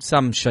by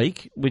some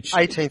sheik, which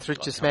 18th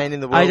richest man in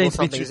the world. 18th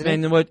richest man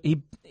in the world.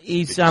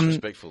 He's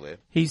disrespectful there.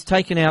 He's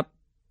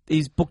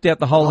booked out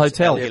the whole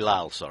hotel. El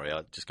Hilal, sorry,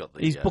 I just got the.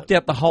 He's booked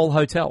out the whole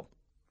hotel,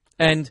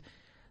 and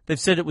they've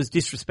said it was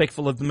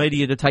disrespectful of the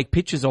media to take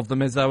pictures of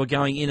them as they were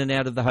going in and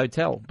out of the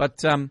hotel.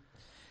 But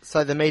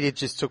so the media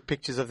just took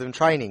pictures of them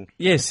training.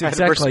 Yes, out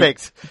exactly. of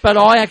respect. But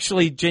I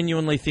actually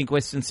genuinely think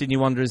Western Sydney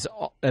Wanderers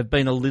have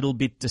been a little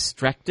bit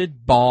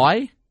distracted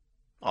by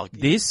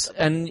this,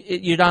 and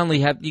you've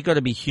got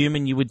to be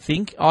human, you would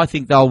think. I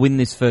think they'll win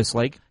this first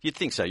leg. You'd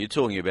think so. You're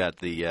talking about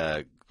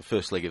the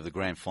first leg of the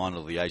grand final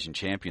of the Asian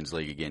Champions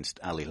League against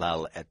Al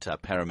Hilal at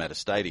Parramatta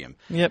Stadium.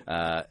 Yep.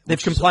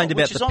 They've complained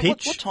about the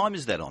pitch. What time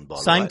is that on, by the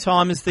way? Same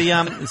time as the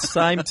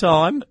same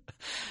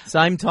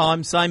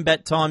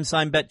bat time,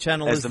 same bat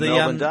channel as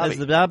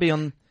the derby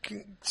on.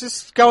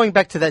 Just going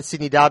back to that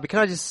Sydney derby, can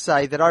I just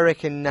say that I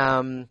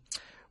reckon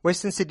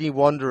Western Sydney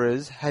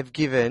Wanderers have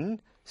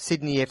given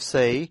Sydney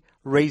FC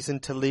reason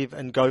to live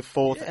and go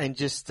forth and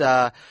just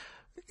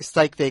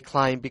stake their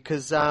claim,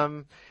 because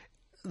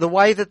the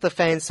way that the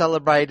fans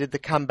celebrated the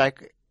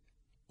comeback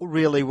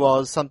really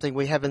was something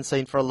we haven't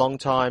seen for a long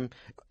time,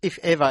 if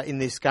ever, in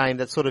this game,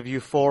 that sort of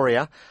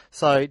euphoria.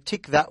 So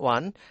tick that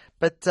one.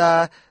 But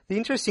the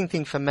interesting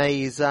thing for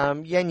me is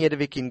Jan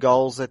Jedovic in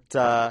goals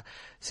at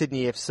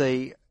Sydney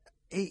FC.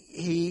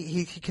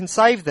 He can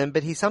save them,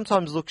 but he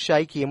sometimes looks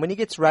shaky, and when he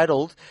gets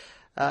rattled,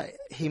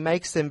 he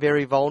makes them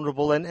very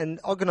vulnerable.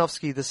 And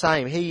Oganovsky the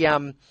same. He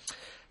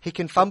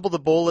can fumble the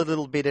ball a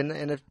little bit,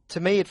 and to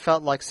me it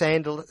felt like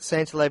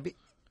Santalab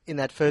in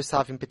that first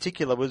half in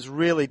particular was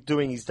really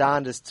doing his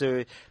darndest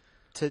to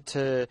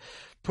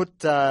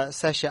put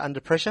Sasha under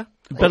pressure.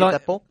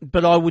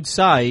 But I would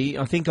say,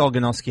 I think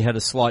Oganovsky had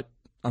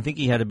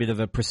he had a bit of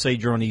a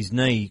procedure on his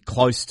knee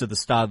close to the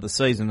start of the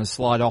season, a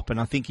slight op,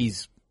 and I think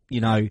he's,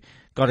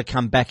 got to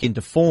come back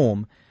into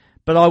form.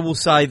 But I will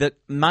say that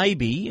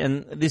maybe,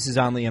 and this is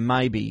only a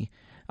maybe,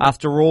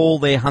 after all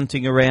their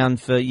hunting around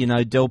for,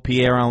 Del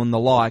Piero and the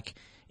like,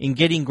 in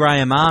getting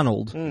Graham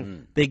Arnold,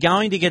 they're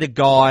going to get a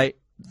guy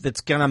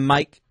that's going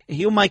to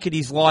he'll make it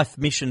his life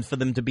mission for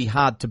them to be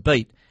hard to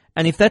beat.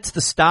 And if that's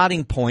the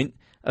starting point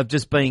of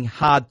just being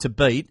hard to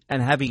beat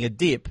and having a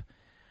dip,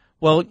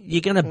 well,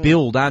 you're going to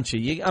build, aren't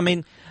you? I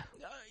mean,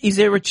 is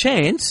there a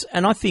chance,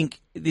 and I think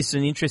this is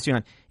an interesting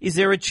one, is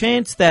there a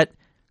chance that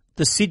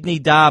the Sydney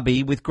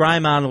derby with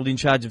Graham Arnold in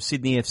charge of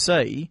Sydney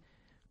FC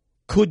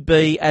could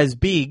be as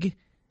big,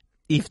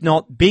 if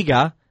not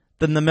bigger,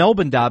 than the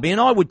Melbourne derby? And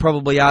I would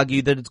probably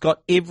argue that it's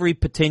got every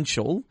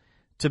potential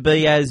to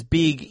be as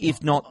big,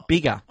 if not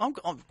bigger.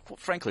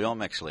 Frankly,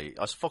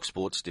 Fox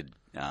Sports did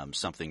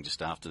something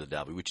just after the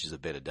derby, which is a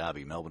better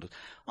derby, Melbourne.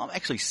 I'm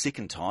actually sick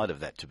and tired of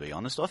that, to be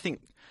honest. I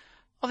think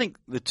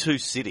the two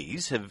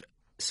cities have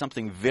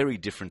something very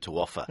different to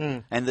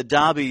offer. And the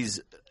derbies,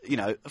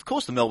 of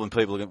course the Melbourne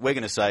people, we're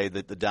going to say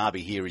that the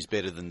derby here is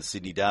better than the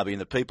Sydney derby, and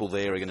the people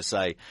there are going to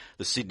say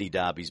the Sydney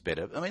derby's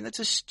better. I mean, that's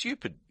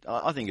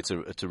I think it's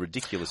a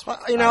ridiculous.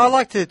 I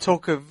like to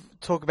talk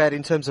about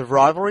in terms of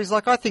rivalries.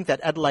 Like, I think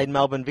that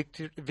Adelaide-Melbourne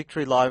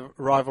victory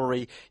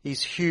rivalry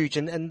is huge,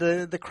 and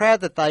the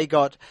crowd that they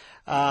got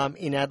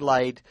in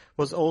Adelaide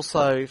was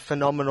also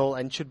phenomenal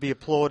and should be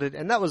applauded,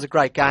 and that was a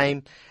great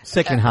game.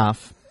 Second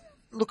half.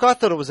 Look, I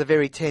thought it was a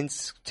very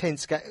tense game.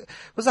 It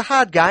was a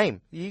hard game.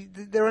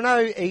 There are no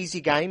easy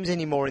games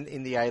anymore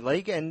in the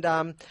A-League,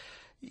 and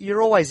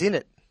you're always in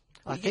it,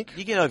 I think.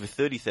 You get over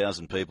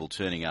 30,000 people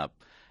turning up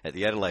at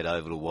the Adelaide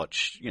Oval to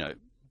watch,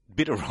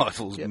 bitter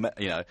rivals,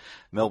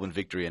 Melbourne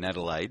Victory and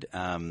Adelaide.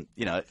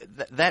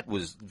 That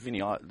was, Vinny,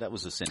 that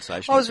was a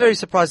sensation. I was very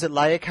surprised that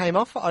Leia came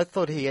off. I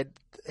thought he had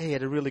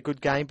a really good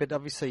game, but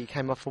obviously he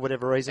came off for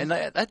whatever reason. And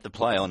they had to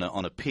play on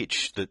a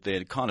pitch that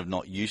they're kind of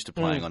not used to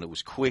playing on. It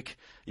was quick.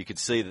 You could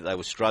see that they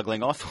were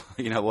struggling. I thought,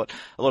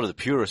 a lot of the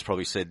purists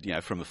probably said,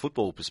 from a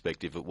football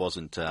perspective, it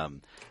wasn't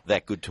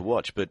that good to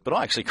watch. But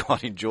I actually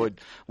quite enjoyed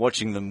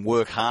watching them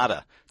work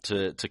harder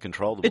to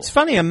control the ball. It's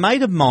funny, a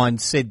mate of mine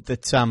said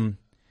that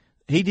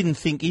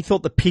he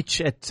thought the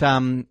pitch at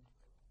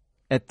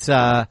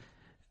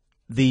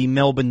the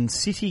Melbourne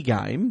City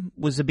game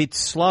was a bit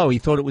slow. He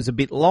thought it was a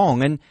bit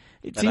long, and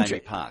it's at Amy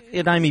Park.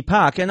 At Amy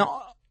Park, and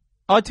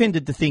I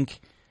tended to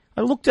think.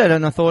 I looked at it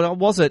and I thought,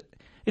 was it?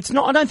 It's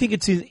not. I don't think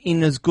it's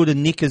in as good a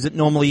nick as it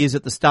normally is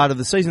at the start of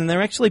the season.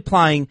 They're actually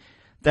playing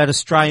that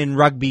Australian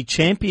Rugby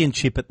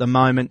Championship at the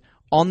moment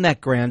on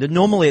that ground, and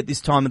normally at this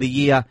time of the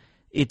year,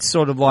 it's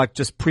sort of like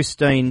just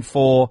pristine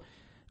for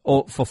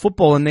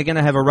football, and they're going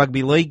to have a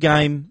rugby league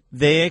game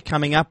there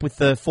coming up with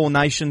the Four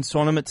Nations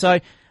tournament. So,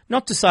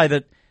 not to say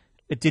that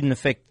it didn't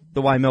affect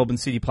the way Melbourne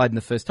City played in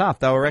the first half.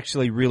 They were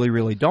actually really,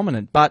 really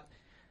dominant. But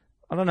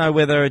I don't know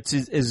whether it's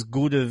as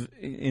good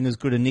in as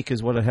good a nick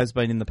as what it has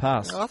been in the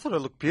past. I thought it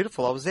looked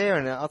beautiful. I was there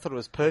and I thought it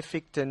was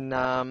perfect, and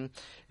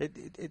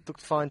it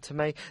looked fine to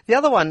me. The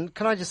other one,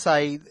 can I just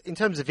say, in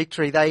terms of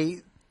victory,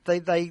 they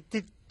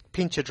did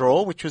pinch a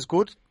draw, which was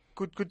good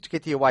to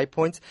get the away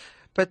points.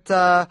 But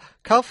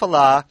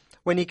Kalfala,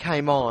 when he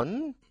came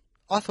on,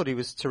 I thought he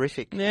was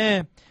terrific.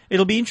 Yeah,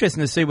 it'll be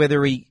interesting to see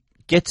whether he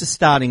gets a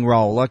starting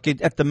role.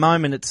 At the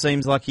moment, it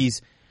seems like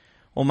he's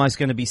almost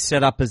going to be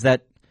set up as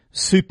that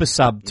super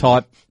sub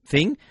type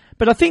thing.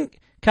 But I think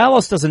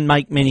Carlos doesn't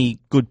make many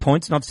good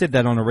points, and I've said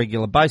that on a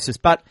regular basis.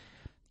 But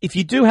if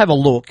you do have a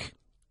look,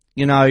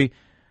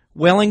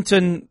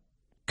 Wellington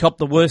copped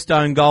the worst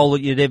own goal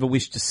that you'd ever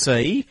wish to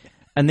see,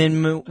 and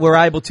then were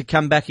able to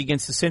come back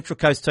against the Central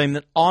Coast team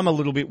that I'm a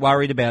little bit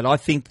worried about. I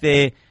think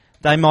they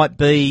might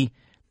be,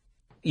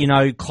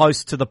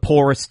 close to the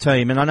poorest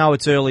team, and I know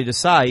it's early to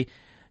say.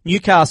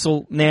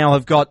 Newcastle now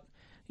have got,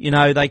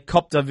 they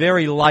copped a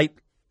very late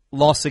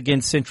loss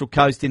against Central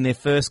Coast in their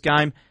first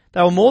game.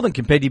 They were more than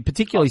competitive,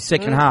 particularly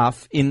second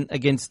half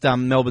against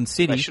Melbourne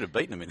City. They should have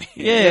beaten them in the end.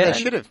 Yeah, they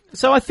should have.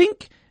 So I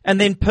think,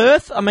 and then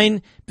Perth,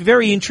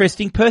 very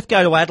interesting. Perth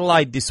go to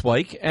Adelaide this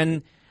week,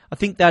 and I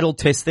think that'll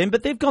test them.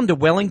 But they've gone to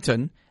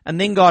Wellington and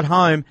then got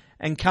home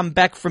and come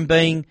back from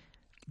being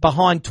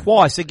behind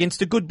twice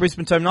against a good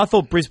Brisbane team. And I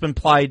thought Brisbane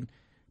played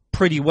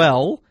pretty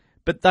well,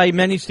 but they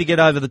managed to get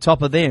over the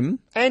top of them.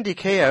 Andy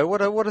Keogh,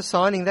 what a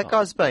signing that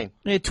guy's been.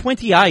 Yeah,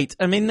 28.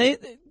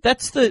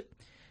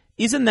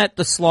 Isn't that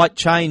the slight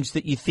change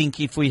that you think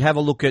if we have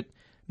a look at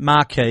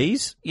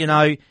marquees?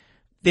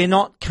 They're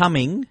not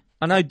coming.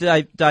 I know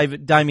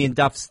Damien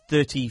Duff's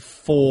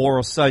 34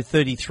 or so,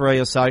 33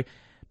 or so,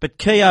 but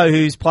Keogh,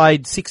 who's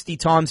played 60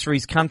 times for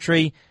his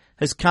country,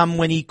 has come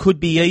when he could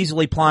be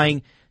easily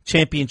playing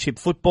championship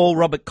football.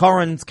 Robert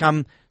Corrin's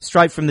come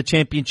straight from the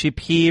championship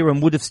here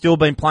and would have still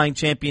been playing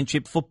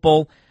championship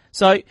football.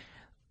 So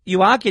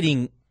you are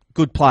getting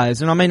good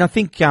players. And I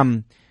think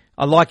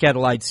I like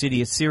Adelaide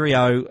City,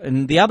 Sirio,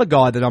 and the other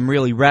guy that I'm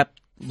really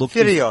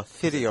Thirio.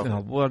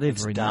 Oh, whatever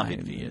it's his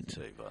David name. Villa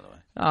too, by the way.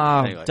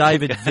 Oh, Anyway.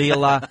 David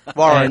Villa.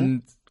 Warren,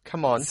 and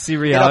come on.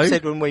 Sirio. Get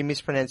upset when we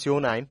mispronounce your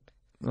name.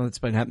 Well, it's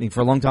been happening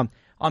for a long time.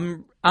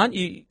 Aren't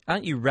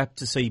you rapt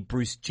to see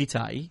Bruce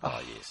Jitte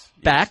Oh, yes.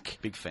 back,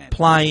 Big fan.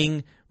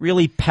 playing,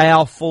 really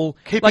powerful.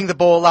 Keeping the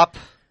ball up.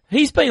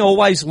 He's been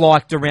always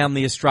liked around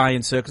the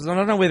Australian circles. I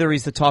don't know whether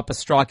he's the type of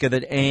striker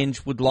that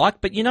Ange would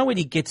like, but when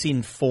he gets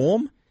in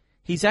form,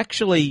 he's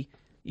actually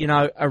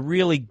are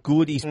really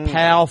good. He's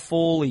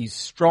powerful. He's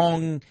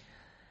strong.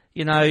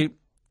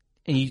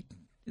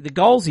 The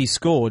goals he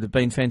scored have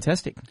been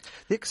fantastic.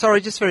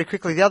 Sorry, just very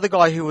quickly, the other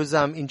guy who was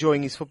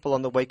enjoying his football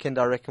on the weekend,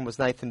 I reckon, was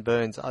Nathan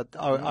Burns.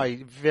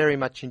 I very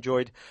much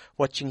enjoyed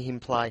watching him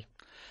play.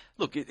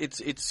 Look,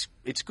 it's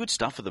good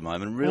stuff at the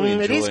moment. Really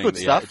enjoying it is good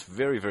stuff. It's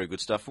very, very good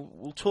stuff.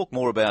 We'll talk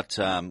more about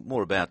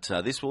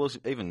this. We'll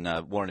even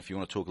Warren, if you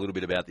want to talk a little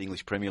bit about the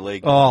English Premier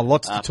League. Oh,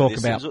 lots to talk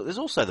about. There's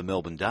also the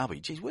Melbourne Derby.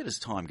 Geez, where does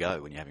time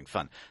go when you're having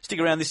fun? Stick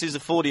around. This is the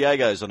Four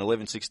Diegos on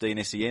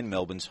 1116 SEN,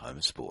 Melbourne's home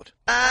of sport.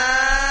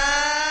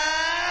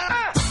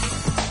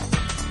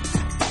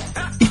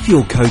 If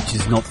your coach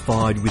is not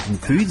fired with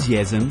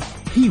enthusiasm,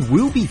 he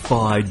will be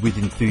fired with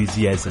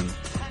enthusiasm.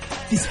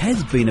 This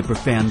has been a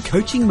profound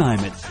coaching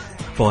moment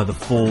by the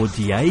Four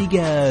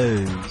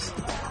Diegos.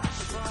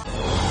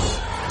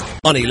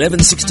 On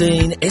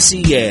 1116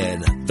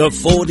 SEN, the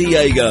Four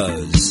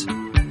Diegos.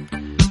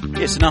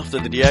 Yes, and after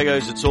the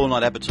Diegos, it's all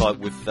night appetite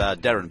with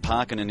Darren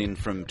Parkin, and in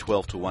from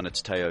 12 to 1,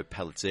 it's Teo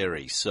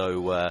Palizzeri.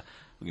 So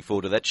looking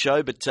forward to that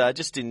show. But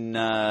just in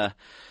the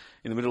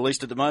Middle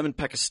East at the moment,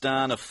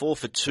 Pakistan are 4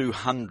 for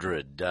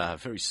 200.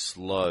 Very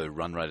slow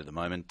run rate at the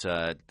moment.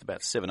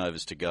 About 7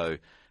 overs to go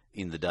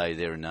in the day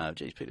there. And,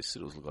 Peter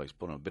Siddles looks like he's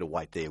put on a bit of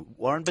weight there,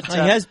 Warren. But he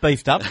has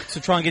beefed up to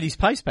try and get his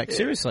pace back,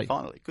 seriously.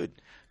 Finally, good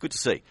to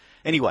see.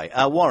 Anyway,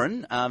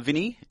 Warren,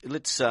 Vinny, we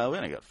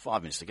only got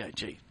 5 minutes to go.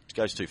 Gee, it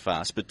goes too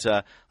fast. But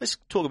let's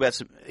talk about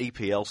some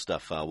EPL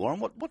stuff, Warren.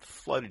 What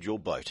floated your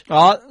boat?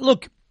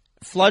 Look,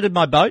 floated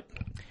my boat.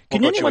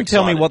 Can anyone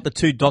tell me what the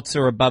 2 dots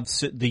are above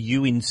the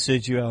U in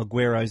Sergio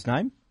Aguero's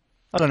name?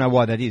 I don't know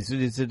why that is.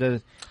 Is it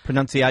a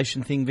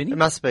pronunciation thing, Vinny? It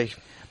must be.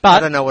 But I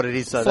don't know what it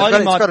is, though. It's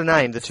got a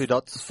name, the 2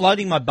 dots.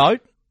 Floating my boat.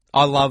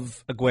 I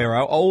love Aguero.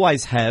 I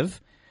always have.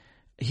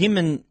 Him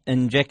and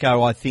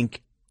Dzeko, I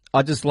think,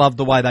 I just love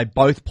the way they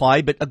both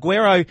play. But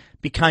Aguero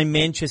became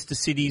Manchester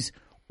City's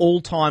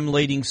all-time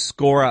leading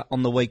scorer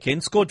on the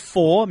weekend. Scored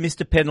 4,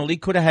 missed a penalty,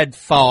 could have had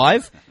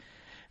 5.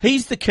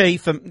 He's the key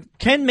for...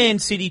 Can Man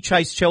City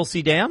chase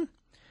Chelsea down?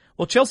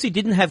 Well, Chelsea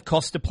didn't have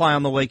Costa play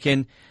on the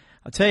weekend.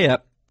 I tell you,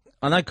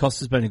 I know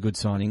Costa's been a good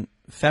signing.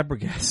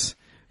 Fabregas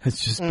has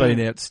just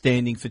been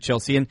outstanding for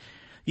Chelsea. And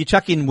you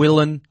chuck in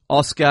Willen,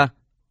 Oscar,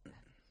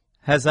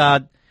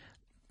 Hazard.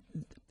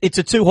 It's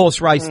a 2-horse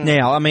race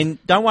now. I mean,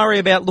 don't worry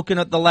about looking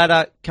at the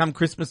ladder come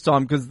Christmas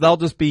time because they'll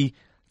just be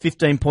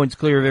 15 points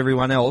clear of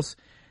everyone else.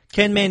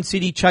 Can Man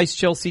City chase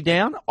Chelsea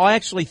down? I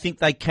actually think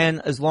they can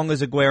as long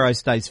as Aguero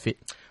stays fit.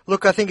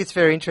 Look, I think it's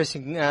very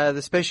interesting.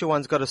 The special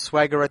one's got a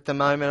swagger at the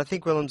moment. I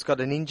think Willem's got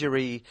an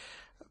injury,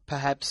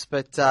 perhaps,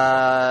 but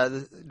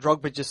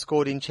Drogba just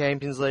scored in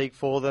Champions League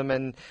for them,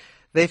 and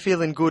they're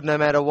feeling good no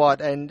matter what.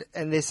 And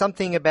there's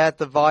something about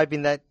the vibe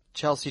in that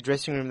Chelsea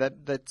dressing room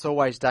that's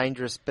always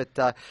dangerous. But,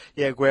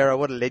 Aguero,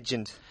 what a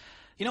legend.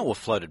 You know what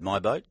floated my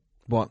boat?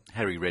 What?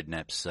 Harry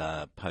Redknapp's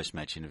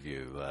post-match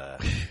interview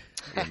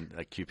in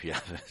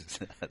QPR.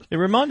 It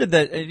reminded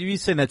that, have you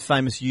seen that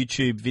famous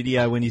YouTube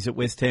video when he's at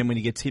West Ham when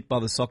he gets hit by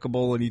the soccer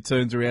ball and he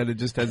turns around and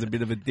just has a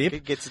bit of a dip?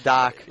 It gets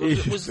dark.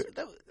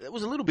 That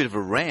was a little bit of a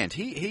rant.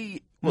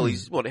 He's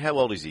how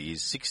old is he?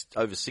 He's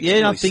over 60, yeah,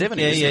 nearly I think,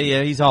 70.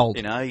 Yeah, he's old.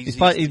 You know, he's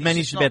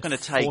managed about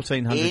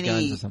 1,400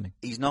 games or something.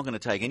 He's not going to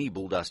take any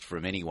bull dust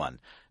from anyone.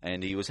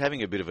 And he was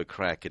having a bit of a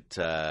crack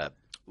at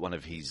one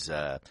of his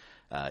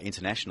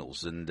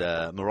internationals and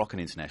Moroccan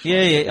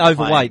internationals. Yeah,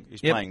 overweight.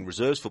 He's playing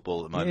reserves football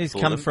at the moment. Yeah, he's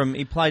come from.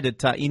 He played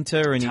at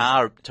Inter and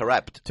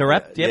Tarabt.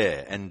 Tarabt, yep.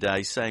 Yeah, and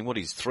he's saying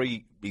he's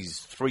 3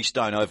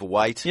 stone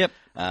overweight. Yep.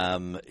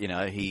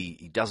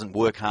 He doesn't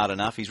work hard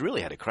enough. He's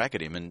really had a crack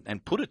at him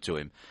and put it to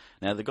him.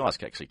 Now the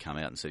guy's actually come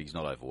out and said he's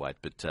not overweight,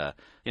 but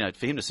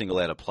for him to single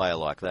out a player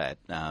like that,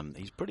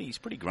 he's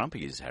pretty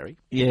grumpy, is Harry.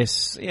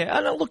 Yes, yeah.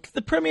 And look,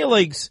 the Premier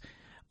League's.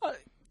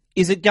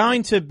 Is it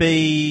going to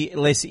be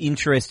less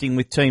interesting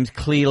with teams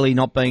clearly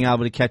not being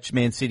able to catch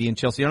Man City and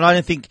Chelsea? And I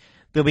don't think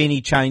there'll be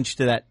any change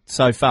to that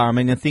so far. I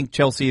mean, I think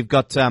Chelsea have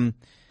got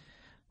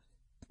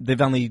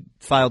they've only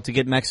failed to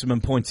get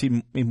maximum points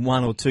in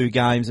 1 or 2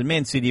 games, and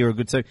Man City are a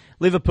good team.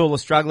 Liverpool are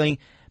struggling.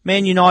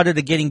 Man United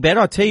are getting better.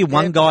 I tell you,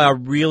 one guy I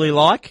really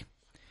like,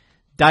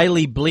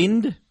 Daley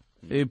Blind,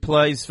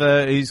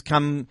 who's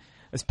come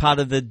as part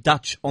of the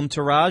Dutch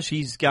entourage.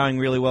 He's going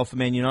really well for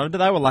Man United, but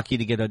they were lucky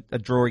to get a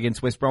draw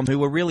against West Brom, who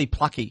were really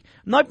plucky.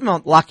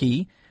 Not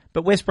lucky,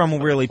 but West Brom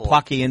were really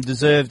plucky and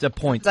deserved a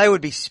point. They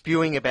would be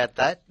spewing about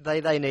that.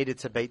 They needed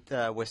to beat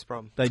West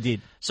Brom. They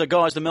did. So,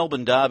 guys, the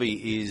Melbourne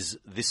Derby is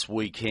this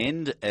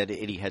weekend at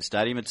Etihad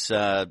Stadium. It's,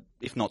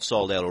 if not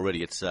sold out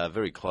already, it's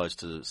very close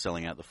to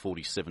selling out the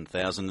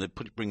 47,000. They're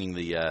bringing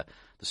the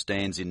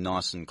stands in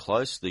nice and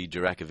close, the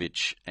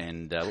Durakovic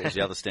and what was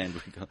the other stand?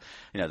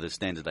 The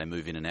stands that they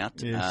move in and out.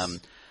 Yes.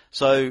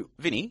 So,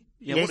 Vinny,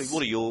 yes.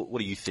 what do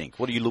you think?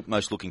 What are you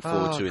most looking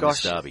forward to in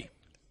this derby?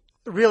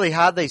 Really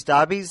hard, these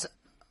derbies.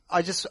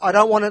 I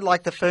don't want it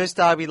like the first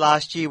derby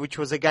last year, which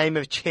was a game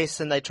of chess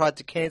and they tried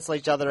to cancel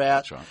each other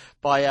out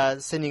by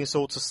sending us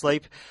all to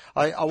sleep.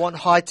 I want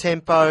high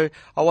tempo.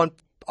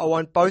 I I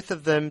want both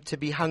of them to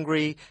be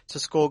hungry to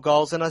score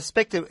goals, and I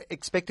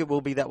expect it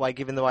will be that way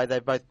given the way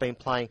they've both been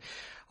playing.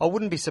 I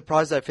wouldn't be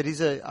surprised though if it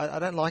is I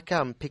don't like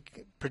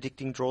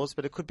predicting draws,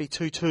 but it could be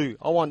 2-2.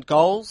 I want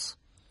goals.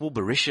 Well,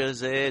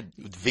 Berisha's there,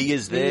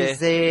 Villa's Villa's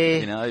there.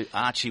 You know,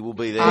 Archie will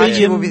be there.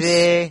 Archie will be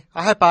there.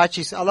 I hope I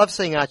love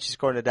seeing Archie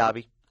score in a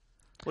derby.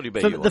 What do you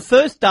bet you The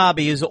first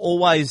derby has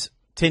always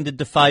tended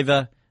to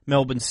favour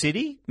Melbourne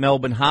City,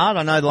 Melbourne Heart.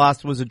 I know the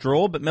last was a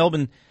draw, but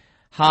Melbourne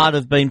Heart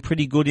have been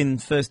pretty good in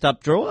first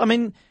up draw. I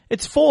mean,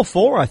 it's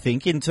 4-4, I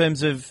think, in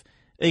terms of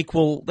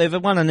equal. They've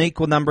won an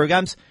equal number of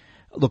games.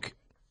 Look,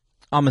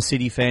 I'm a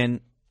City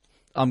fan.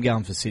 I'm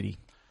going for City.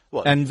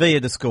 What? And Villa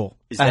to score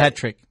a hat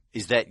trick.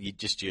 Is that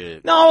just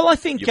your? No, I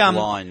think your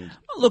blind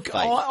look, faith?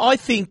 I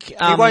think He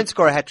won't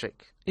score a hat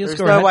trick. There's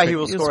no way he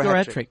will score a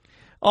hat trick.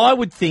 I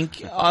would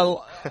think. I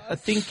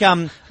think.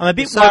 I'm a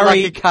bit so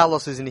worried. Lucky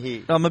Carlos isn't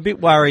here. I'm a bit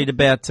worried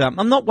about.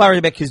 I'm not worried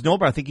about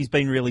Kisnorbo. I think he's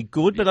been really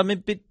good, but I'm a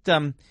bit.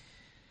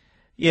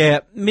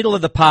 Middle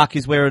of the park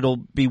is where it'll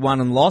be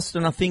won and lost,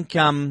 and I think.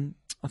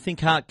 I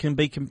think Hart can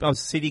be,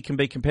 City can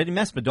be competitive.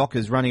 Mas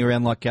Madoka's running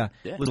around like a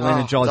little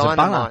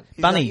Energizer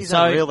bunny. He's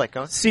so unreal, that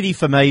guy. City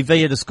for me,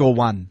 Villa to score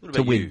 1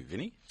 to win. You,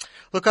 Vinny?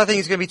 Look, I think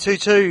it's going to be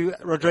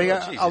 2-2, Rodrigo.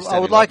 I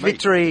would like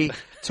victory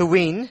to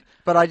win,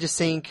 but I just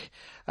think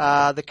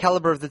the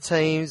calibre of the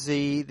teams,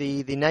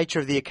 the nature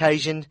of the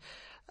occasion,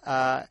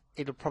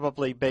 it'll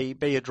probably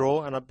be a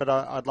draw. But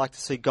I'd like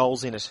to see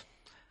goals in it.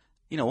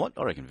 You know what?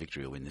 I reckon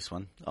victory will win this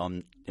one.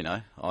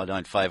 I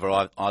don't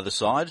favour either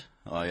side.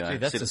 I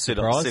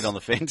sit on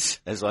the fence,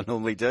 as I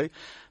normally do.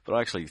 But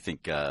I actually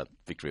think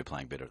Victory are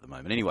playing better at the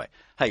moment. Anyway,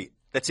 hey,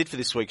 that's it for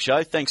this week's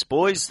show. Thanks,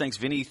 boys. Thanks,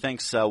 Vinny.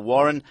 Thanks,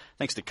 Warren.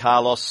 Thanks to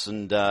Carlos.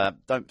 And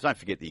don't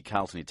forget the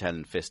Carlton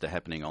Italian Festa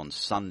happening on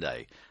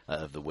Sunday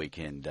of the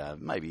weekend.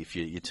 Maybe if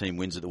your team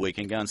wins at the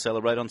weekend, go and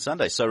celebrate on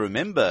Sunday. So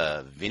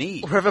remember,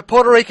 Vinny. Wherever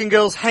Puerto Rican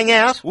girls hang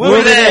out, we'll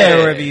be there.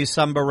 Wherever you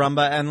Samba,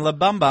 Rumba and La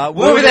Bamba,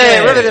 we'll be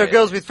there. Wherever there are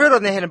girls with fruit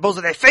on their head and balls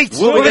on their feet,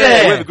 we'll be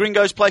there. Wherever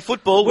gringos play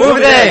football, we'll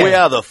be there. We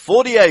are the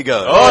 40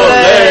 Diego.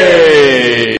 Olé!